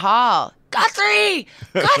down the hall, Guthrie,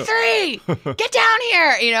 get down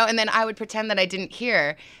here, and then I would pretend that I didn't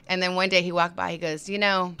hear. And then one day he walked by, he goes,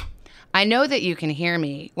 I know that you can hear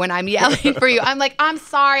me when I'm yelling for you. I'm like, I'm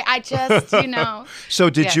sorry, I just,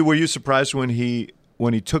 So were you surprised when he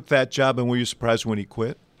took that job, and were you surprised when he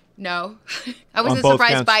quit? No. I wasn't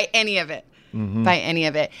surprised by any of it. Mm-hmm. By any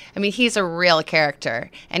of it. I mean, he's a real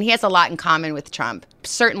character, and he has a lot in common with Trump,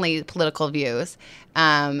 certainly political views,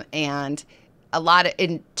 and a lot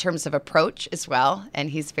in terms of approach as well. And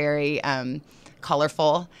he's very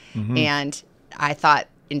colorful, mm-hmm. and I thought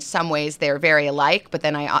in some ways they're very alike, but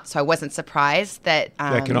then I wasn't surprised that...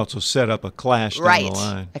 that can also set up a clash down the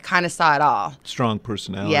line. Right. I kind of saw it all. Strong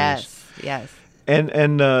personalities. Yes.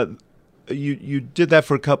 And you did that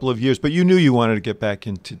for a couple of years, but you knew you wanted to get back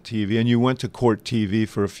into TV, and you went to court TV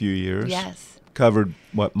for a few years. Yes. Covered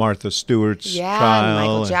Martha Stewart's trial.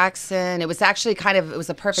 Michael Jackson. It was actually it was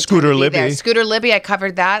a perfect Scooter time to be Libby. there. Scooter Libby, I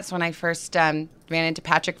covered that. It's when I first ran into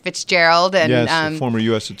Patrick Fitzgerald. And, yes, the former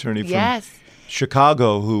U.S. attorney from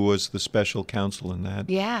Chicago, who was the special counsel in that.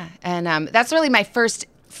 Yeah, and that's really my first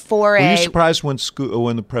foray. Were you surprised when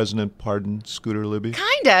the president pardoned Scooter Libby?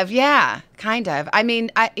 Kind of, yeah, kind of. I mean,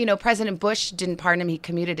 President Bush didn't pardon him. He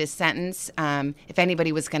commuted his sentence. If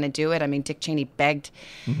anybody was going to do it, I mean, Dick Cheney begged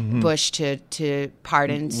Bush to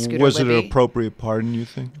pardon Scooter Libby. Was it an appropriate pardon, you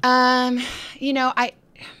think?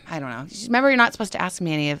 I don't know. Remember, you're not supposed to ask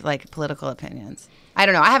me any of like political opinions. I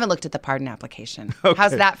don't know. I haven't looked at the pardon application. Okay.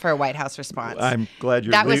 How's that for a White House response? I'm glad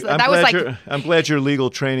you're. I'm glad your legal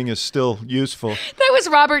training is still useful. That was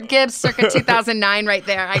Robert Gibbs, circa 2009, right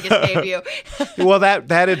there. I just gave you. Well,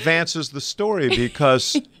 that advances the story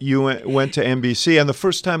because you went to NBC, and the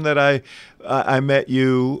first time that I met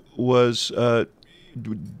you was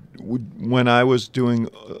when I was doing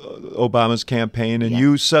Obama's campaign, and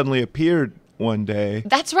you suddenly appeared one day.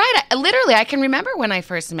 That's right. Literally, I can remember when I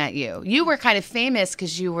first met you. You were kind of famous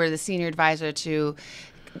because you were the senior advisor to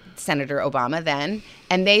Senator Obama then,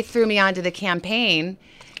 and they threw me onto the campaign,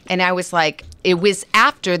 and I was like, it was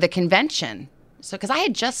after the convention. So, because I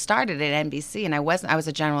had just started at NBC, and I was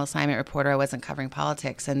a general assignment reporter. I wasn't covering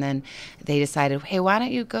politics, and then they decided, hey, why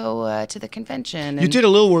don't you go to the convention? And you did a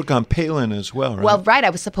little work on Palin as well, right? Well, right. I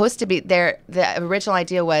was supposed to be there. The original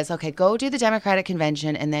idea was, okay, go do the Democratic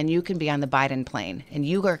convention, and then you can be on the Biden plane, and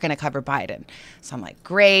you are going to cover Biden. So I'm like,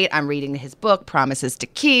 great. I'm reading his book, Promises to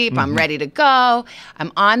Keep. I'm ready to go.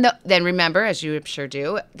 I'm on the. Then remember, as you I'm sure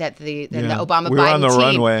do, that the Obama-Biden we were on the team.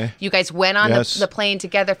 Runway. You guys went on the plane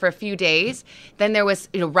together for a few days. Then there was,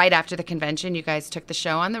 right after the convention, you guys took the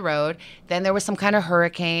show on the road. Then there was some kind of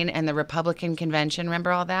hurricane and the Republican convention. Remember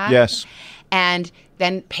all that? Yes. And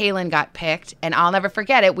then Palin got picked. And I'll never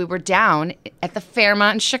forget it. We were down at the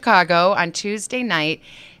Fairmont in Chicago on Tuesday night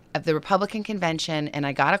of the Republican convention, and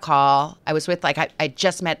I got a call. I was with, I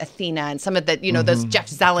just met Athena and some of the, those Jeff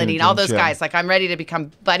Zeleny and all those guys. Like, I'm ready to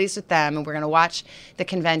become buddies with them, and we're going to watch the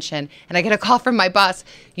convention. And I get a call from my boss,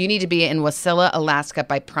 you need to be in Wasilla, Alaska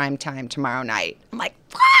by prime time tomorrow night. I'm like,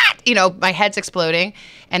 what? My head's exploding.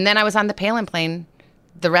 And then I was on the Palin plane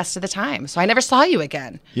the rest of the time. So I never saw you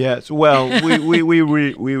again. Yes. Well, we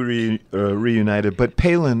reunited. But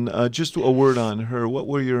Palin, just a word on her. What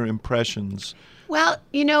were your impressions? Well,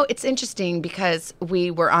 it's interesting because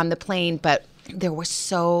we were on the plane, but there was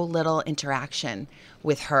so little interaction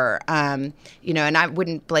with her. And I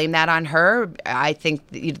wouldn't blame that on her. I think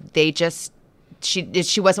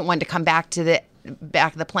she wasn't one to come back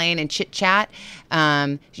of the plane and chit chat.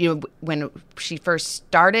 When she first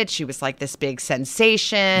started, she was like this big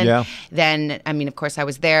sensation. Yeah. Then, of course, I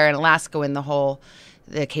was there in Alaska when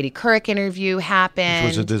the Katie Couric interview happened.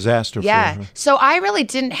 Which was a disaster for her. So I really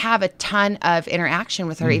didn't have a ton of interaction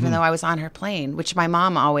with her, even though I was on her plane, which my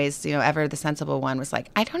mom always, ever the sensible one, was like,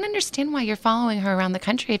 I don't understand why you're following her around the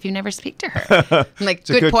country if you never speak to her. I'm like,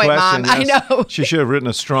 good point, question, Mom. yes. I know. She should have written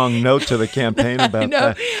a strong note to the campaign about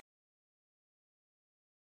that.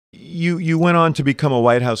 You went on to become a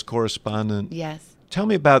White House correspondent. Yes. Tell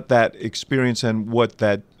me about that experience and what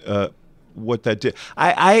that did.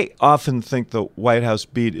 I often think the White House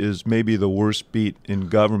beat is maybe the worst beat in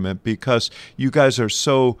government because you guys are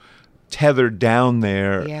so tethered down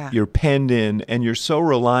there. Yeah. You're penned in, and you're so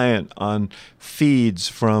reliant on feeds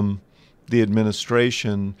from the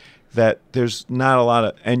administration that there's not a lot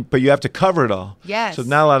of, but you have to cover it all. Yes. So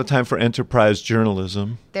not a lot of time for enterprise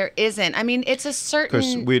journalism. There isn't. It's a certain. Of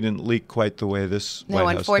course, we didn't leak quite the way this White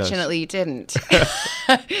House unfortunately, you didn't.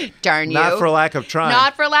 Darn you. Not for lack of trying.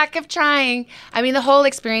 Not for lack of trying. The whole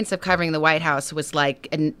experience of covering the White House was like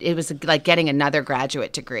getting another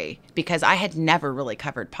graduate degree because I had never really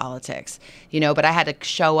covered politics, but I had to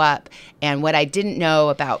show up. And what I didn't know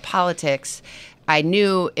about politics, I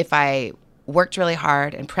knew if I worked really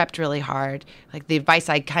hard and prepped really hard, like the advice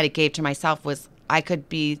I kind of gave to myself was I could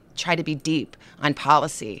try to be deep on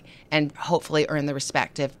policy and hopefully earn the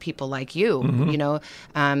respect of people like you,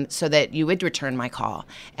 so that you would return my call.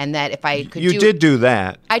 And that if I could You did do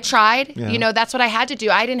that. I tried. Yeah. That's what I had to do.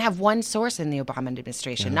 I didn't have one source in the Obama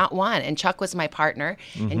administration, not one. And Chuck was my partner.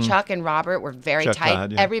 And Chuck and Robert were very Chuck tight.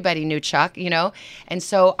 Todd, yeah. Everybody knew Chuck, And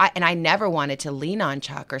so I never wanted to lean on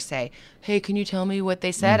Chuck or say, hey, can you tell me what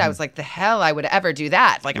they said? I was like, the hell I would ever do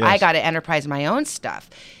that. Like, Yes. I got to enterprise my own stuff,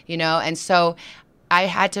 And so I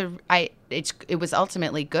had to, it was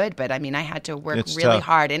ultimately good, but I had to work It's really tough.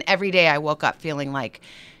 hard. And every day I woke up feeling like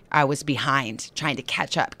I was behind, trying to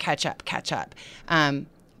catch up.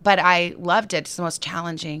 But I loved it. It's the most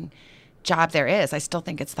challenging job there is. I still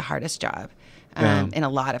think it's the hardest job in a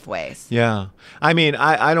lot of ways. Yeah. I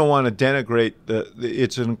don't want to denigrate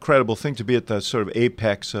it's an incredible thing to be at the sort of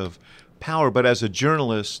apex of power, but as a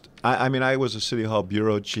journalist, I was a City Hall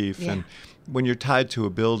bureau chief, and when you're tied to a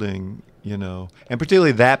building, and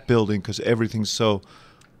particularly that building because everything's so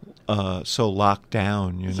locked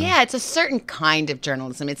down, Yeah, it's a certain kind of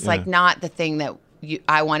journalism. It's like not the thing that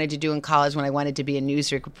I wanted to do in college when I wanted to be a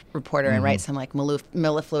news reporter and write some like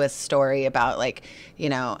mellifluous story about like,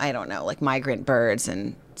 I don't know, like migrant birds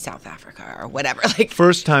and South Africa or whatever. Like,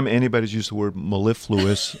 first time anybody's used the word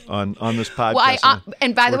mellifluous on this podcast. Well,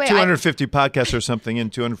 and by the way, 250 podcasts or something in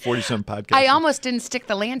 240 some podcasts. I almost didn't stick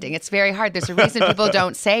the landing. It's very hard. There's a reason people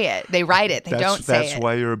don't say it. They write it. They don't say it. That's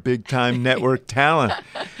why you're a big time network talent.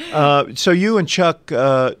 So you and Chuck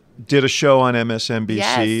did a show on MSNBC,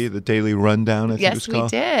 Yes. the Daily Rundown, I think it was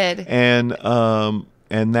called. Yes, we did.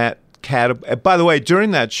 And that by the way, during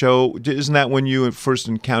that show, isn't that when you first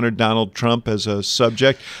encountered Donald Trump as a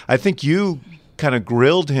subject? I think you kind of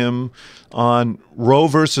grilled him on Roe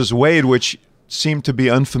versus Wade, which seemed to be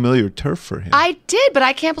unfamiliar turf for him. I did, but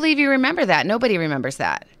I can't believe you remember that. Nobody remembers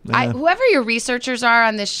that. Whoever your researchers are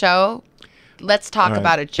on this show, let's talk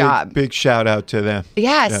about a job. Big shout out to them.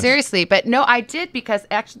 Yeah, yes. Seriously. But no, I did, because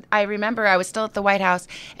actually I remember I was still at the White House,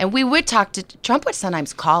 and we would talk to Trump. Would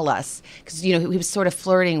sometimes call us because, he was sort of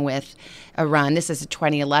flirting with a run. This is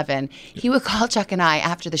 2011. He would call Chuck and I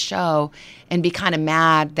after the show and be kind of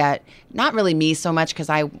mad that, not really me so much, because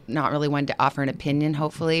I not really wanted to offer an opinion,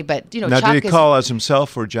 hopefully, but now, Chuck did he call as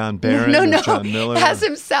himself or John Barron or John Miller? As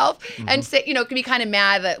himself, and say, could be kind of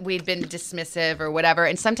mad that we'd been dismissive or whatever.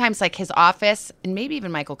 And sometimes, like, his office, and maybe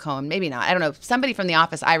even Michael Cohen, maybe not, I don't know, somebody from the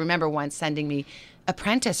office, I remember once sending me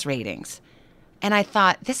Apprentice ratings. And I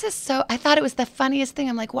thought, I thought it was the funniest thing.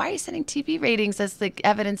 I'm like, why are you sending TV ratings as like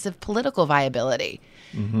evidence of political viability?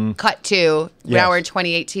 Cut to, now we're in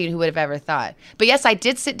 2018, who would have ever thought? But yes, I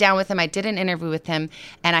did sit down with him. I did an interview with him,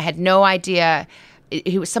 and I had no idea.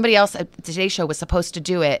 He was somebody else at the Today Show was supposed to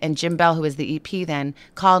do it, and Jim Bell, who was the EP then,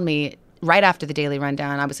 called me right after the Daily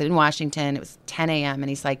Rundown. I was in Washington. It was 10 a.m., and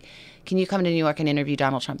he's like, can you come to New York and interview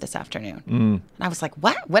Donald Trump this afternoon? And I was like,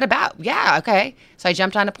 what? What about? Yeah, okay. So I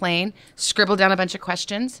jumped on a plane, scribbled down a bunch of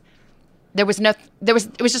questions. It was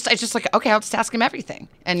just like, okay, I'll just ask him everything.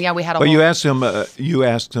 And yeah, we had a whole... But you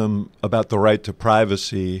asked him about the right to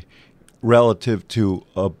privacy relative to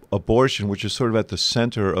abortion, which is sort of at the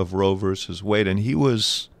center of Roe versus Wade, and he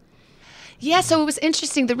was... Yeah, so it was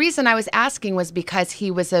interesting. The reason I was asking was because he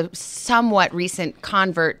was a somewhat recent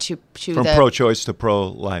convert to from pro-choice to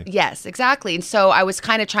pro-life. Yes, exactly. And so I was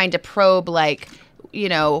kind of trying to probe, like,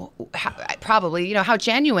 how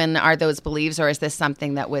genuine are those beliefs, or is this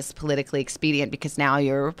something that was politically expedient because now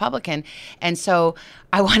you're a Republican? And so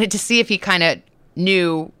I wanted to see if he kind of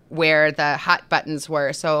knew where the hot buttons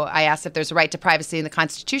were. So I asked if there's a right to privacy in the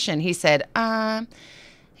Constitution. He said, yeah,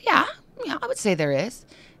 I would say there is.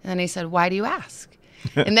 And then he said, why do you ask?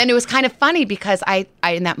 And then it was kind of funny because I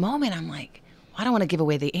in that moment, I'm like, well, I don't want to give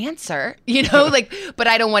away the answer, but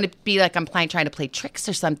I don't want to be like I'm trying to play tricks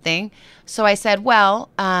or something. So I said, well,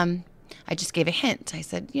 I just gave a hint. I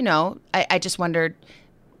said, I just wondered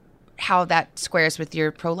how that squares with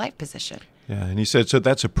your pro-life position. Yeah, and he said, so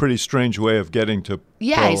that's a pretty strange way of getting to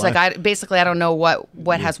Yeah, pro-life. He's like, I don't know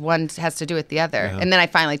what has one has to do with the other. Yeah. And then I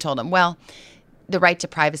finally told him, well, the right to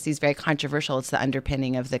privacy is very controversial. It's the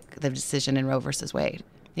underpinning of the decision in Roe versus Wade.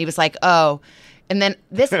 He was like, oh. And then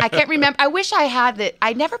this, I can't remember. I wish I had that.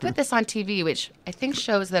 I never put this on TV, which I think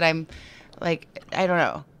shows that I'm like, I don't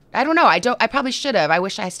know. I probably should have. I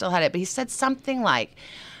wish I still had it. But he said something like,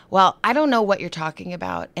 well, I don't know what you're talking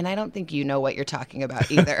about, and I don't think you know what you're talking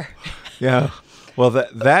about either. Yeah. Well,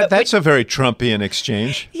 that's a very Trumpian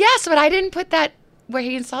exchange. Yes, but I didn't put that where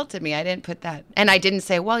he insulted me. I didn't put that. And I didn't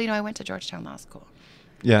say, well, I went to Georgetown Law School.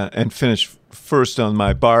 Yeah, and finished first on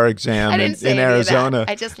my bar exam in Arizona.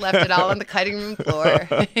 I just left it all on the cutting room floor.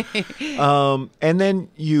 And then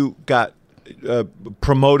you got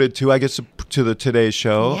promoted to the Today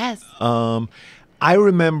Show. Yes. I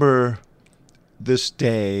remember this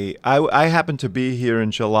day. I happened to be here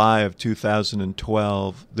in July of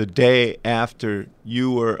 2012, the day after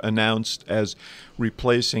you were announced as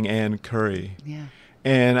replacing Ann Curry. Yeah.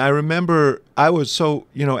 And I remember I was so,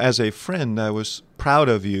 as a friend, I was proud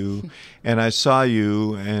of you, and I saw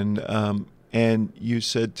you, and you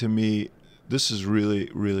said to me, this is really,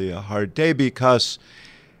 really a hard day because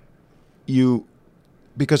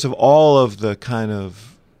of all of the kind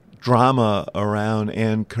of drama around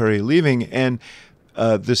Ann Curry leaving, and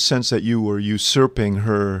this sense that you were usurping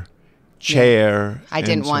her chair. I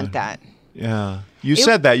didn't want that. Yeah. You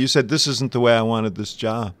said that. You said, this isn't the way I wanted this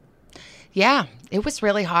job. Yeah. It was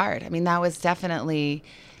really hard. I mean, that was definitely,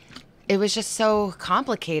 it was just so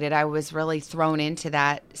complicated. I was really thrown into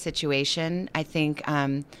that situation. I think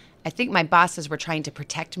my bosses were trying to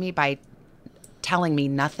protect me by telling me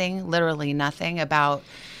nothing, literally nothing about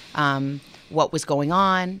what was going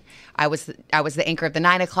on. I was the anchor of the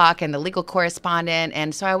 9 o'clock and the legal correspondent.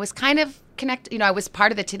 And so I was kind of connected, I was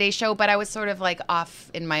part of the Today Show, but I was sort of like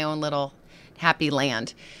off in my own little happy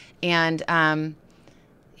land. And,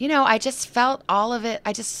 I just felt all of it.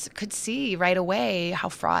 I just could see right away how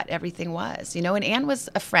fraught everything was, and Anne was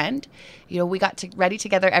a friend. We got ready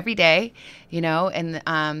together every day,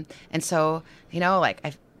 and so, like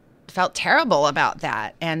I felt terrible about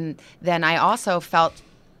that. And then I also felt,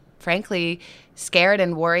 frankly, scared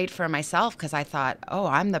and worried for myself because I thought,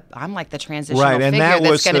 I'm like the transitional figure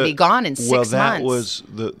that's going to be gone in 6 months. That was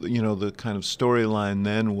the kind of storyline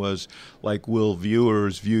then was like, will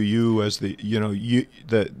viewers view you as the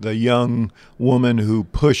young woman who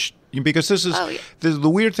pushed? Because this is the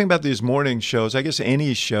weird thing about these morning shows. I guess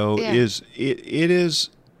any show is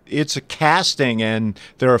it's a casting, and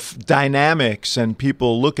there are dynamics, and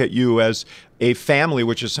people look at you as a family,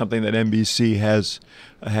 which is something that NBC has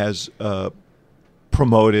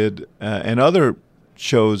promoted, and other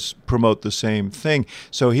shows promote the same thing.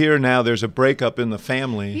 So here now there's a breakup in the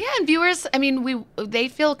family. Yeah, and viewers, they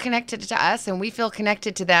feel connected to us, and we feel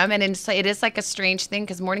connected to them, and it is like a strange thing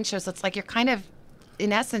because morning shows, it's like you're kind of,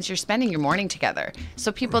 in essence, you're spending your morning together.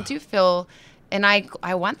 So people do feel, and I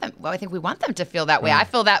want them. Well, I think we want them to feel that way. I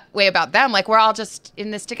feel that way about them. Like we're all just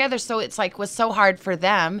in this together. So it's like was so hard for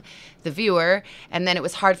them, the viewer, and then it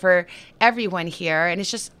was hard for everyone here, and it's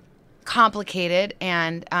just complicated.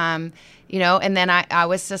 And and then I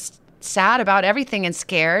was just sad about everything and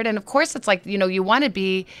scared. And of course, it's like you want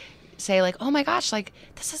to say like, oh my gosh, like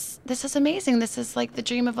this is amazing. This is like the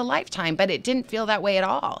dream of a lifetime. But it didn't feel that way at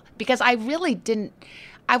all because I really didn't.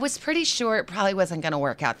 I was pretty sure it probably wasn't going to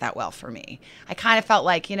work out that well for me. I kind of felt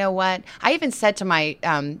like, you know what? I even said to my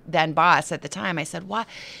then boss at the time, I said, why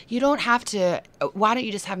don't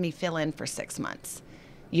you just have me fill in for 6 months?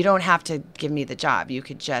 You don't have to give me the job. You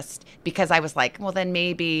could just, because I was like, well, then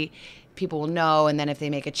maybe people will know. And then if they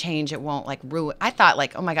make a change, it won't like ruin. I thought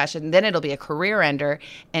like, oh my gosh, and then it'll be a career ender.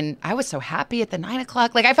 And I was so happy at the 9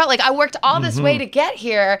 o'clock. Like I felt like I worked all this way to get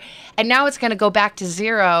here. And now it's going to go back to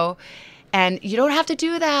zero. And you don't have to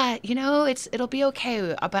do that, it'll be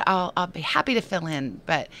okay, but I'll be happy to fill in.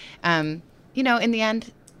 But, in the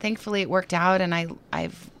end, thankfully it worked out, and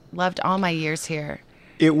I've loved all my years here.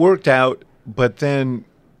 It worked out, but then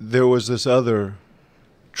there was this other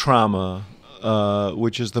trauma,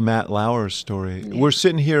 which is the Matt Lauer story. Yeah. We're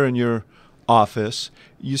sitting here in your office.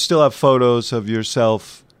 You still have photos of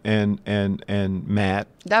yourself and Matt.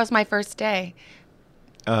 That was my first day.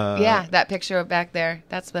 That picture back there,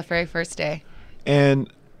 that's the very first day. And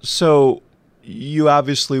so you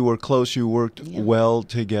obviously were close. You worked well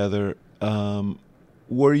together.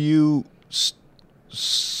 Were you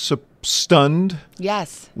stunned?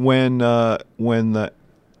 Yes. When the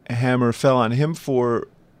hammer fell on him for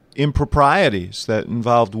improprieties that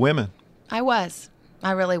involved women? I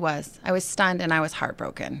really was. I was stunned and I was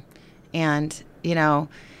heartbroken. And, in a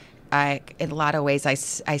lot of ways,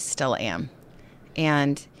 I still am.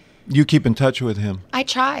 And you keep in touch with him? I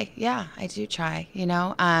try. Yeah, I do try,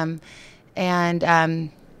 it's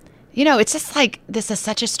just like this is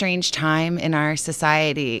such a strange time in our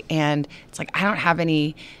society. And it's like I don't have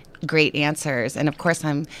any great answers. And of course,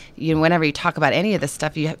 whenever you talk about any of this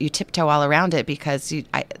stuff, you tiptoe all around it because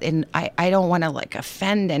I don't want to like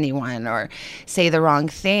offend anyone or say the wrong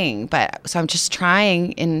thing. So I'm just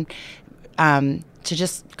trying to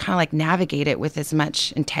just kind of like navigate it with as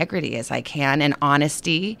much integrity as I can and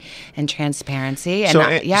honesty and transparency. And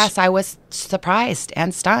I was surprised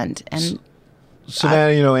and stunned and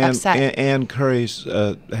Savannah, Ann Curry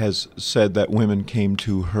has said that women came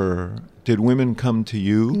to her. Did women come to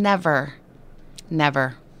you? Never.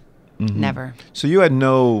 Never. So you had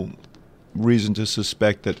no reason to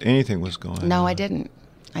suspect that anything was going on? No, I didn't.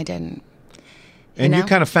 And you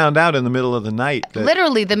kind of found out in the middle of the night.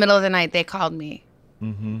 Literally the middle of the night, they called me.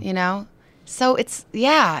 So it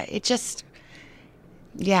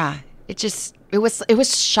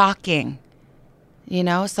was shocking,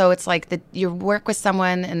 so it's like you work with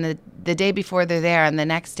someone and the day before they're there and the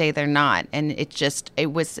next day they're not. And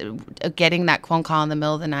it was getting that phone call in the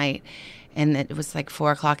middle of the night, and it was like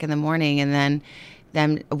 4 o'clock in the morning. And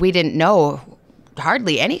then we didn't know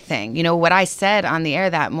hardly anything. What I said on the air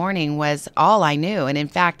that morning was all I knew. And in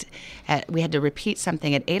fact, we had to repeat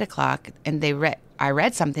something at 8 o'clock, and I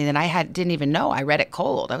read something that didn't even know. I read it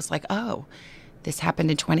cold. I was like, oh, this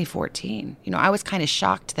happened in 2014. I was kind of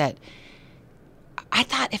shocked that I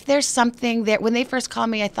thought if there's something there, when they first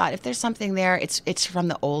called me, I thought if there's something there, it's from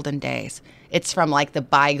the olden days. It's from like the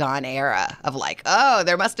bygone era of like, oh,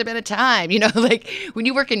 there must have been a time, like when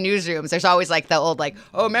you work in newsrooms, there's always like the old like,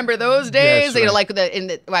 oh, remember those days? Yes, right. Like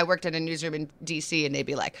I worked in a newsroom in DC, and they'd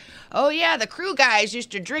be like, oh yeah, the crew guys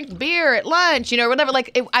used to drink beer at lunch, whatever.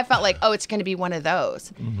 Like I felt like, oh, it's going to be one of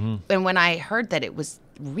those. Mm-hmm. And when I heard that it was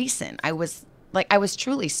recent, I was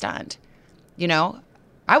truly stunned.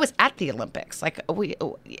 I was at the Olympics. Like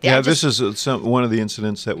this is one of the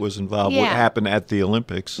incidents that was involved. What happened at the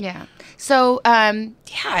Olympics? Yeah. So I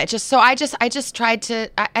just tried to.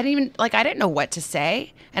 I didn't know what to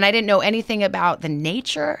say, and I didn't know anything about the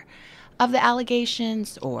nature of the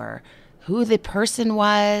allegations or who the person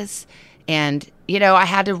was, and I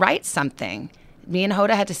had to write something. Me and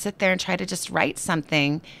Hoda had to sit there and try to just write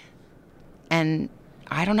something, and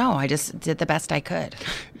I don't know. I just did the best I could.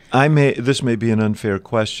 This may be an unfair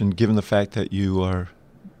question, given the fact that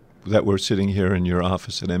we're sitting here in your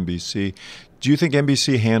office at NBC. Do you think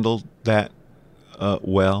NBC handled that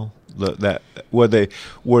well?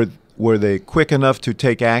 Were they quick enough to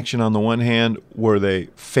take action on the one hand? Were they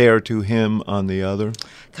fair to him on the other?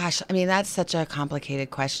 Gosh, I mean, that's such a complicated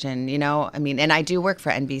question, I mean, and I do work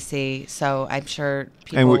for NBC, so I'm sure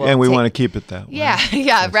people and we want to keep it that way. Yeah,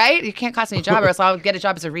 yes. Right? You can't cost me a job, or else I'll get a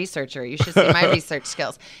job as a researcher. You should see my research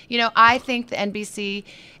skills. I think the NBC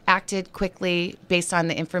acted quickly based on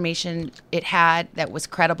the information it had that was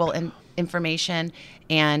credible information,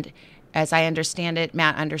 and as I understand it,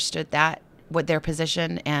 Matt understood that, what their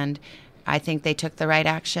position, and I think they took the right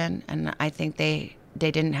action, and I think they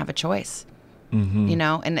didn't have a choice. Mm-hmm.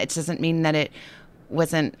 And it doesn't mean that it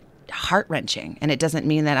wasn't heart-wrenching, and it doesn't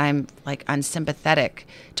mean that I'm like unsympathetic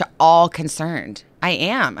to all concerned. I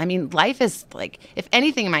am. I mean, life is like, if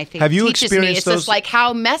anything in my faith teaches me, it's just like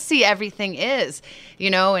how messy everything is,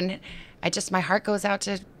 and my heart goes out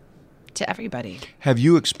to everybody. Have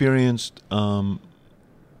you experienced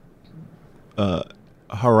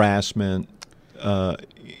harassment as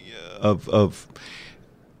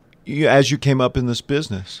you came up in this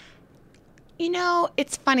business?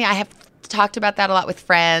 It's funny. I have talked about that a lot with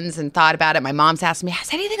friends and thought about it. My mom's asked me,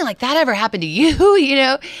 has anything like that ever happened to you?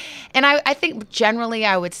 And I think generally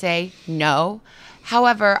I would say no.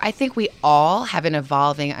 However, I think we all have an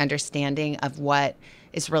evolving understanding of what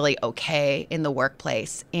is really okay in the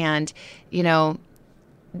workplace. And,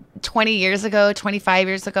 20 years ago, 25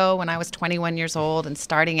 years ago, when I was 21 years old and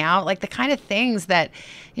starting out, like the kind of things that,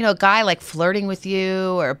 a guy like flirting with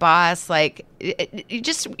you or a boss, like you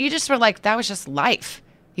just were like, that was just life.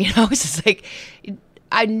 It's just like,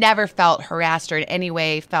 I never felt harassed or in any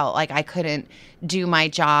way felt like I couldn't do my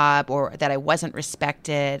job or that I wasn't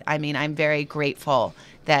respected. I mean, I'm very grateful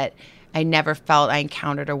that I never felt I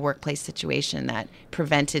encountered a workplace situation that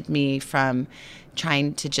prevented me from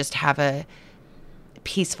trying to just have a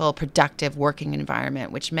peaceful, productive working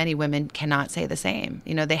environment, which many women cannot say the same.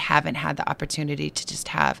 They haven't had the opportunity to just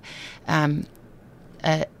have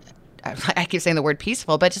I keep saying the word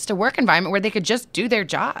peaceful, but just a work environment where they could just do their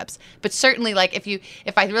jobs. But certainly, like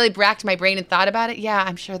if I really racked my brain and thought about it, yeah,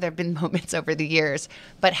 I'm sure there have been moments over the years,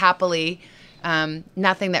 but happily,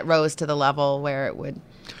 nothing that rose to the level where it would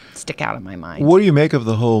stick out in my mind. What do you make of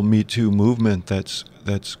the whole Me Too movement that's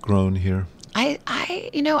grown here? I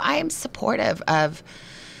am supportive of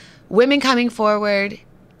women coming forward,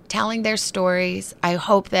 telling their stories. I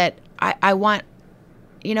hope that I want,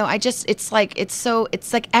 it's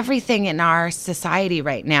like everything in our society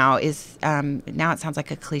right now is, now it sounds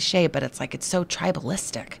like a cliche, but it's so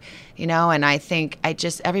tribalistic, and I think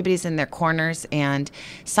everybody's in their corners, and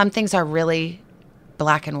some things are really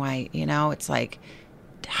black and white, it's like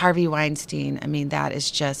Harvey Weinstein. I mean, that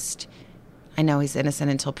is just, I know he's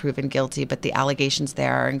innocent until proven guilty, but the allegations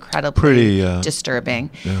there are incredibly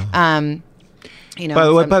disturbing. Yeah. By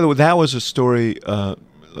the way, that was a story.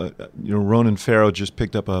 Ronan Farrow just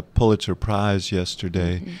picked up a Pulitzer Prize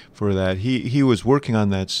yesterday for that. He was working on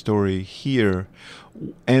that story here,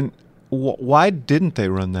 and why didn't they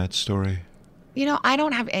run that story? I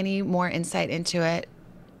don't have any more insight into it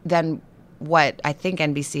than what I think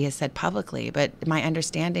NBC has said publicly, but my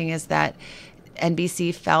understanding is that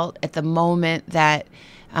NBC felt at the moment that,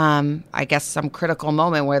 I guess some critical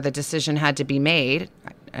moment where the decision had to be made,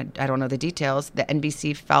 I don't know the details, the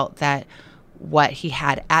NBC felt that what he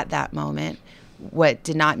had at that moment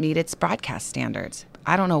did not meet its broadcast standards.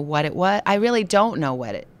 I don't know what it was. I really don't know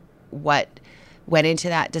what went into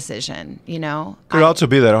that decision, Could also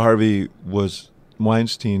be that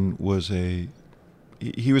Weinstein was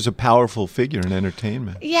he was a powerful figure in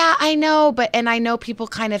entertainment. Yeah, I know, and I know people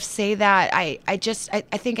kind of say that. I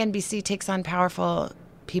think NBC takes on powerful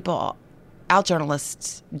people. All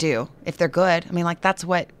journalists do, if they're good. I mean, that's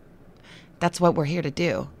what we're here to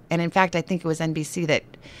do. And in fact, I think it was NBC that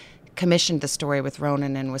commissioned the story with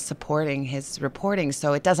Ronan and was supporting his reporting.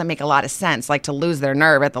 So it doesn't make a lot of sense, to lose their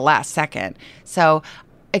nerve at the last second. So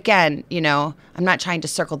again, I'm not trying to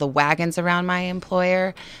circle the wagons around my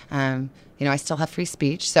employer. I still have free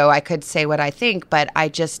speech, so I could say what I think, but I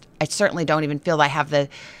certainly don't even feel I have the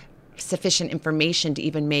sufficient information to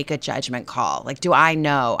even make a judgment call. Like, do I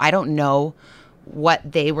know? I don't know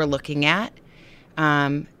what they were looking at.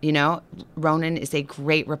 Ronan is a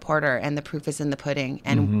great reporter, and the proof is in the pudding.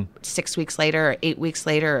 And 6 weeks later, or 8 weeks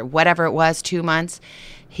later, or whatever it was, 2 months,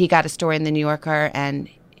 he got a story in the New Yorker, and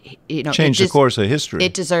changed the course of history.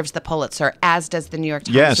 It deserves the Pulitzer, as does the New York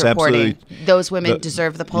Times reporting. Absolutely. Those women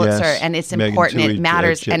deserve the Pulitzer, and it's important. It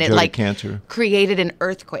matters, and it Cantor created an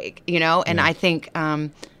earthquake. And I think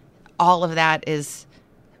all of that is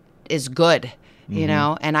good.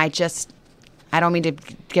 And I don't mean to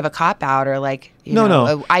give a cop out or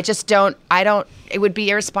No. I just don't. It would be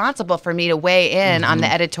irresponsible for me to weigh in on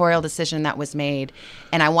the editorial decision that was made,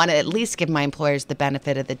 and I want to at least give my employers the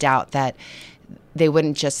benefit of the doubt that they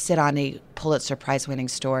wouldn't just sit on a Pulitzer Prize-winning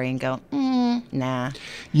story and go, nah.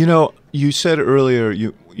 You said earlier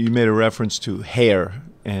you made a reference to hair,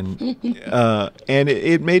 and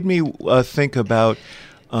it made me think about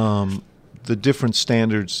the different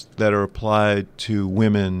standards that are applied to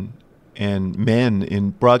women and men in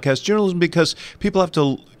broadcast journalism, because people have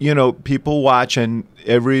to, people watch and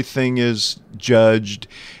everything is judged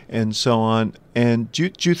and so on. And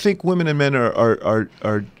do you think women and men are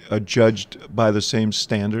judged by the same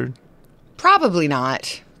standard? Probably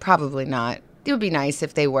not. It would be nice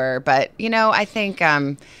if they were, but I think,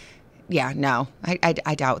 no,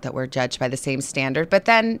 I doubt that we're judged by the same standard. But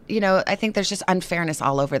then, I think there's just unfairness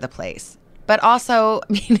all over the place. But also,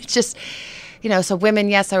 it's just, so women,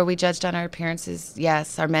 yes, are we judged on our appearances?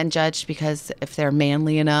 Yes. Are men judged because if they're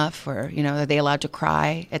manly enough, or, are they allowed to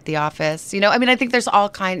cry at the office? I think there's all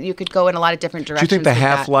kinds, you could go in a lot of different directions. Do you think the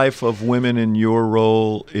half-life of women in your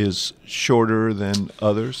role is shorter than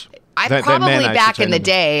others? Probably back in the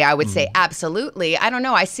day, I would say absolutely. I don't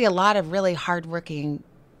know. I see a lot of really hardworking,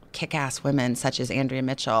 kick-ass women such as Andrea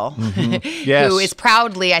Mitchell, Yes. who is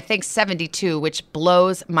proudly, I think, 72, which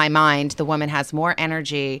blows my mind. The woman has more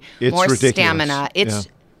energy, more ridiculous. Stamina. It's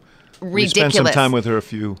ridiculous. We spent some time with her a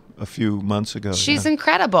few months ago. She's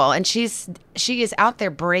incredible, and she is out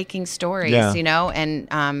there breaking stories,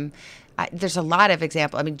 and there's a lot of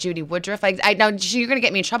examples. Judy Woodruff. I know you're going to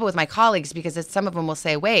get me in trouble with my colleagues because some of them will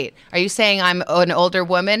say, wait, are you saying I'm an older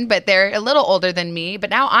woman? But they're a little older than me.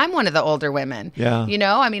 But now I'm one of the older women. Yeah.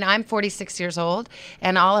 I'm 46 years old,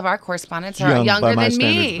 and all of our correspondents are younger than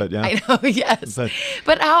me. But yeah. I know, yes.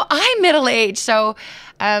 But now I'm middle-aged. So,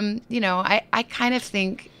 I kind of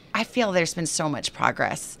think, I feel there's been so much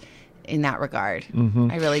progress in that regard.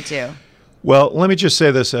 I really do. Well, let me just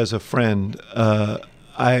say this as a friend.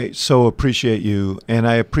 I so appreciate you, and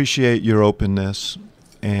I appreciate your openness.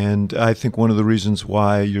 And I think one of the reasons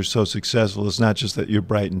why you're so successful is not just that you're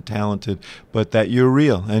bright and talented, but that you're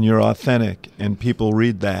real and you're authentic, and people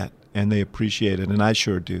read that and they appreciate it, and I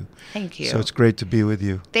sure do. Thank you. So it's great to be with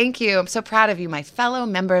you. Thank you. I'm so proud of you, my fellow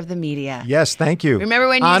member of the media. Yes, thank you. Remember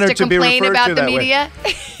when you used to complain about the media?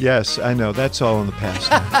 Yes, I know. That's all in the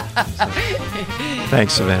past now.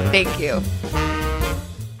 Thanks, Savannah. Thank you.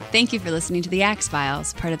 Thank you for listening to The Axe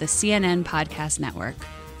Files, part of the CNN Podcast Network.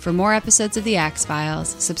 For more episodes of The Axe Files,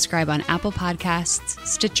 subscribe on Apple Podcasts,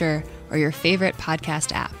 Stitcher, or your favorite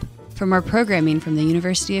podcast app. For more programming from the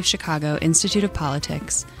University of Chicago Institute of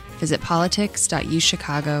Politics, visit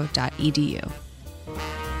politics.uchicago.edu.